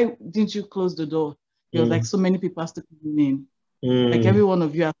open? Why didn't you close the door? It was like so many people are still coming in. Like every one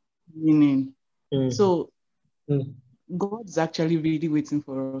of you are coming in. So God's actually really waiting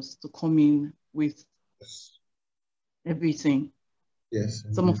for us to come in with everything. Yes.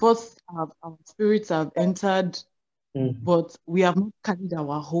 Some of us our spirits have entered, but we have not carried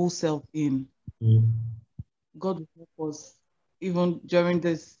our whole self in. God will help us even during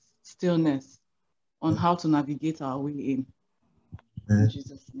this stillness on how to navigate our way in. In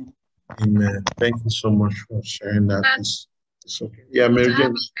Jesus' name. Amen. Thank you so much for sharing that. It's okay. Yeah, Mary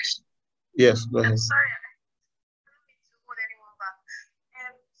Jane. Yes, go ahead. I'm sorry, I don't mean to hold anyone back.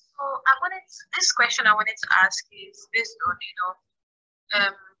 So this question I wanted to ask is based on,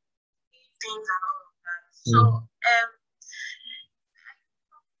 things and all of that. So,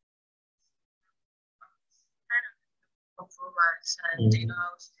 of romance, and I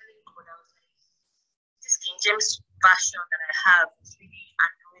was telling God, I was like, this King James version that I have is really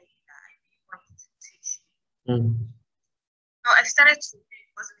annoying that I really wanted to teach you. So I started to read,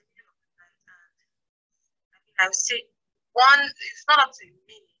 it was in the middle of the night, and I would say it's not up to a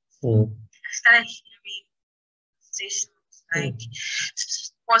minute. I started hearing stations like,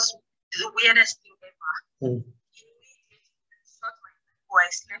 what's the weirdest thing ever? I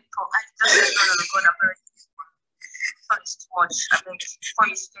slept off. I just said, no, God, I'm very to watch. I mean,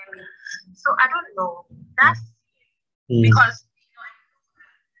 before you scare me. So I don't know. That's because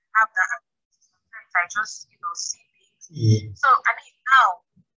I have that. Sometimes I just see things. So I mean now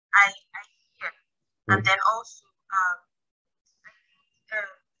I hear, and then also I think the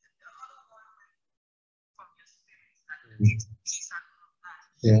other one from your spirit and the peace and all of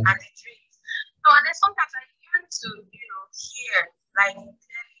that, and the dreams. So and then sometimes I yearn to hear like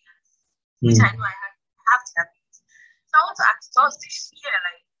clearly, which I know I have to have. So I want to ask, does this fear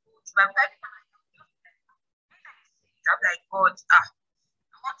like by the time I'm like, God,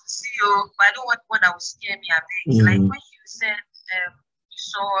 I want to see you, but I don't want one that will scare me. I beg. Like when you said you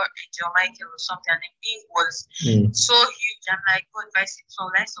saw Angel Michael or something, and the thing was so huge. I'm like, God, if I see so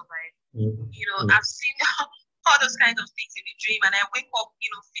I survive. You know, I've seen all those kinds of things in the dream, and I wake up, you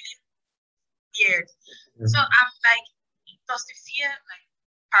know, feeling weird. So I'm like, does the fear like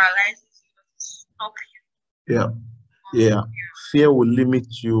paralyzes you, stop you? Yeah. Yeah, fear will limit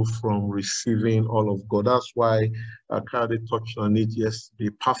you from receiving all of God. That's why I kind of touched on it yesterday.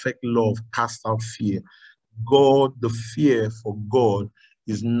 Perfect love casts out fear. God, the fear for God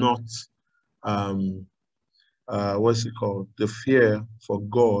is not, what's it called? The fear for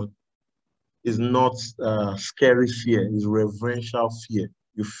God is not scary fear, it's reverential fear.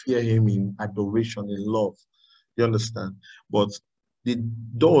 You fear him in adoration, in love. You understand? But the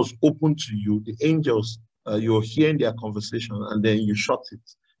doors open to you, the angels, you're hearing their conversation, and then you shut it.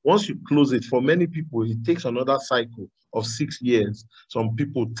 Once you close it, for many people, it takes another cycle of 6 years, some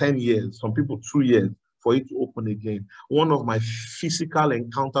people 10 years, some people 2 years for it to open again. One of my physical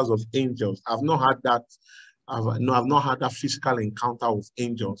encounters of angels, I've not had that physical encounter with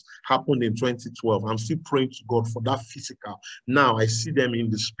angels. Happened in 2012. I'm still praying to God for that physical. Now I see them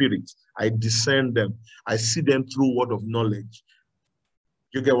in the spirit. I discern them. I see them through word of knowledge.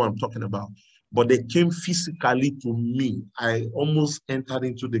 You get what I'm talking about? But they came physically to me. I almost entered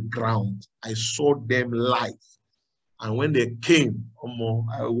into the ground. I saw them live. And when they came,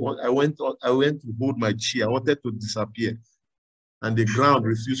 I went to hold my chair. I wanted to disappear. And the ground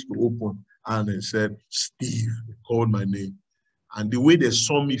refused to open. And they said, Steve, they called my name. And the way they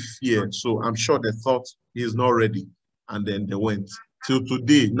saw me fear, so I'm sure they thought he's not ready. And then they went. Till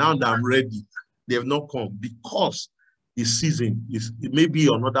today, now that I'm ready, they have not come because the season is, it may be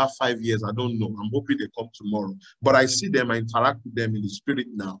another 5 years. I don't know. I'm hoping they come tomorrow. But I see them, I interact with them in the spirit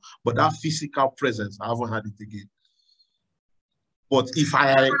now. But that physical presence, I haven't had it again. But if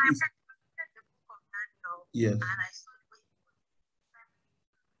yes.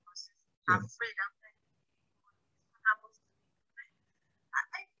 I'm afraid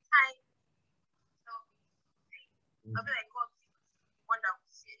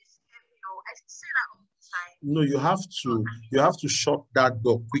no, you have to shut that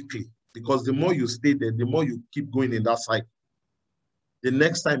door quickly, because the more you stay there, the more you keep going in that cycle. The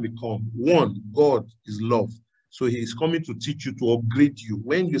next time you come, one, God is love. So he is coming to teach you, to upgrade you.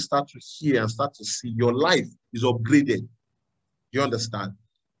 When you start to hear and start to see, your life is upgraded. You understand?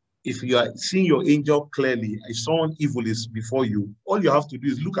 If you are seeing your angel clearly, if someone evil is before you, all you have to do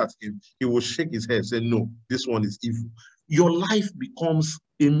is look at him. He will shake his head and say, no, this one is evil. Your life becomes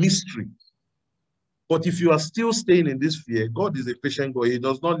a mystery. But if you are still staying in this fear, God is a patient God. He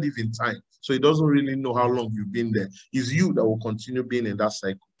does not live in time. So he doesn't really know how long you've been there. It's you that will continue being in that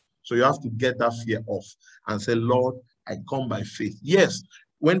cycle. So you have to get that fear off and say, Lord, I come by faith. Yes,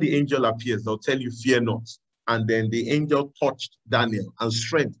 when the angel appears, they'll tell you, fear not. And then the angel touched Daniel and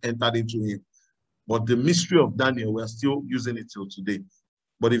strength entered into him. But the mystery of Daniel, we're still using it till today.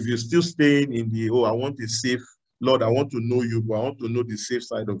 But if you're still staying in the, oh, I want a safe, Lord, I want to know you, but I want to know the safe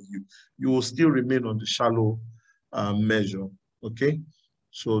side of you, you will still remain on the shallow measure, okay?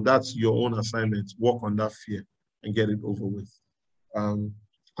 So that's your own assignment. Work on that fear and get it over with.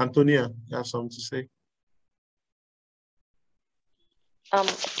 Antonia, you have something to say?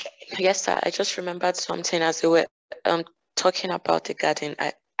 Yes, sir. I just remembered something as they were talking about the garden.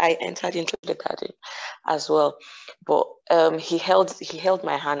 I entered into the garden as well, but he held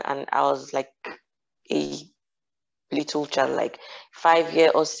my hand, and I was like a little child, like 5 year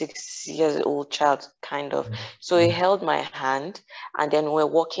or 6 years old child, kind of. So he held my hand, and then we're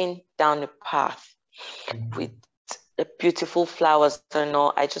walking down the path with the beautiful flowers and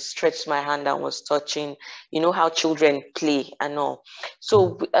all. I just stretched my hand and was touching, you know how children play and all.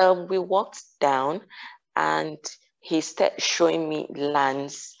 So we walked down, and he started showing me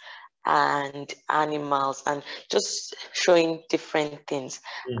lands and animals and just showing different things.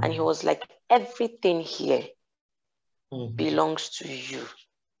 And he was like, everything here belongs to you.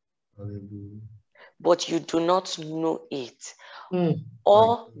 But you do not know it.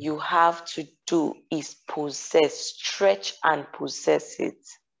 All you have to do is possess, stretch and possess it.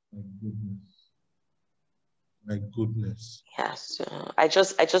 My goodness. Yeah, so I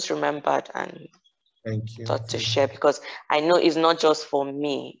just remembered and thank you. Thought to share, because I know it's not just for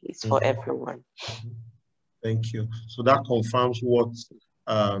me, it's for everyone. Thank you. So that confirms what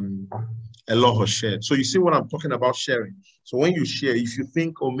Eloho shared. So you see what I'm talking about sharing. So when you share, if you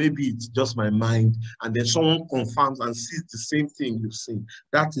think, oh, maybe it's just my mind, and then someone confirms and sees the same thing you've seen,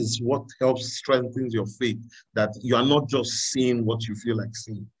 that is what helps strengthen your faith, that you are not just seeing what you feel like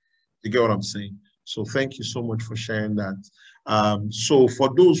seeing. You get what I'm saying? So thank you so much for sharing that. So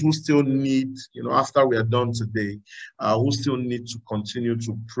for those who still need, after we are done today, who still need to continue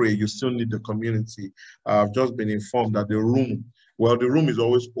to pray, you still need the community. I've just been informed that the room is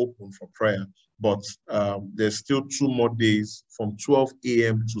always open for prayer, but there's still 2 more days from 12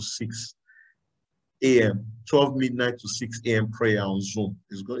 a.m. to 6 a.m., 12 midnight to 6 a.m. prayer on Zoom.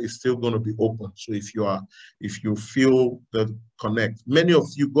 It's still going to be open. So if you feel the connect, many of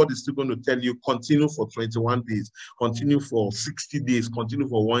you, God is still going to tell you, continue for 21 days, continue for 60 days, continue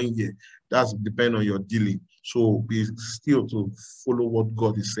for 1 year. That's depend on your dealing. So be still to follow what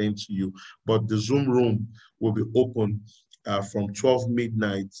God is saying to you. But the Zoom room will be open from 12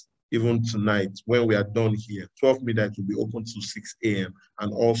 midnight. Even tonight, when we are done here, 12 midnight will be open to 6 a.m.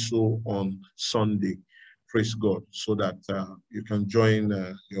 and also on Sunday. Praise God, so that you can join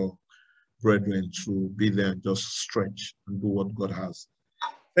your brethren to be there and just stretch and do what God has.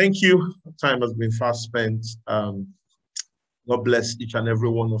 Thank you. Time has been fast spent. God bless each and every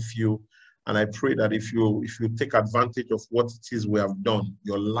one of you. And I pray that if you take advantage of what it is we have done,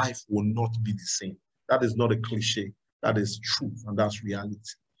 your life will not be the same. That is not a cliche. That is truth, and that's reality.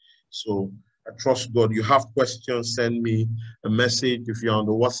 So I trust God. You have questions, send me a message. If you're on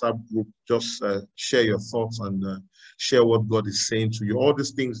the WhatsApp group, just share your thoughts and share what God is saying to you. All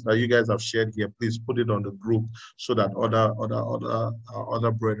these things that you guys have shared here, please put it on the group so that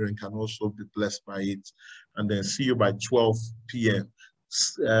other brethren can also be blessed by it. And then see you by 12 p.m.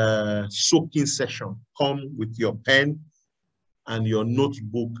 Soaking session. Come with your pen and your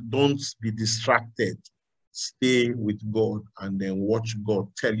notebook. Don't be distracted. Stay with God and then watch God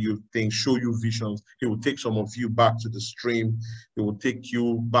tell you things, show you visions. He will take some of you back to the stream. He will take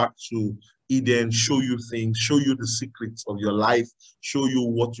you back to Eden, show you things, show you the secrets of your life, show you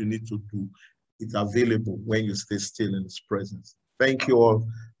what you need to do. It's available when you stay still in His presence. Thank you all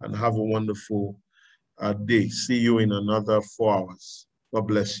and have a wonderful day. See you in another 4 hours. God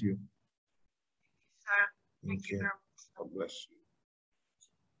bless you. Thank you. God bless you.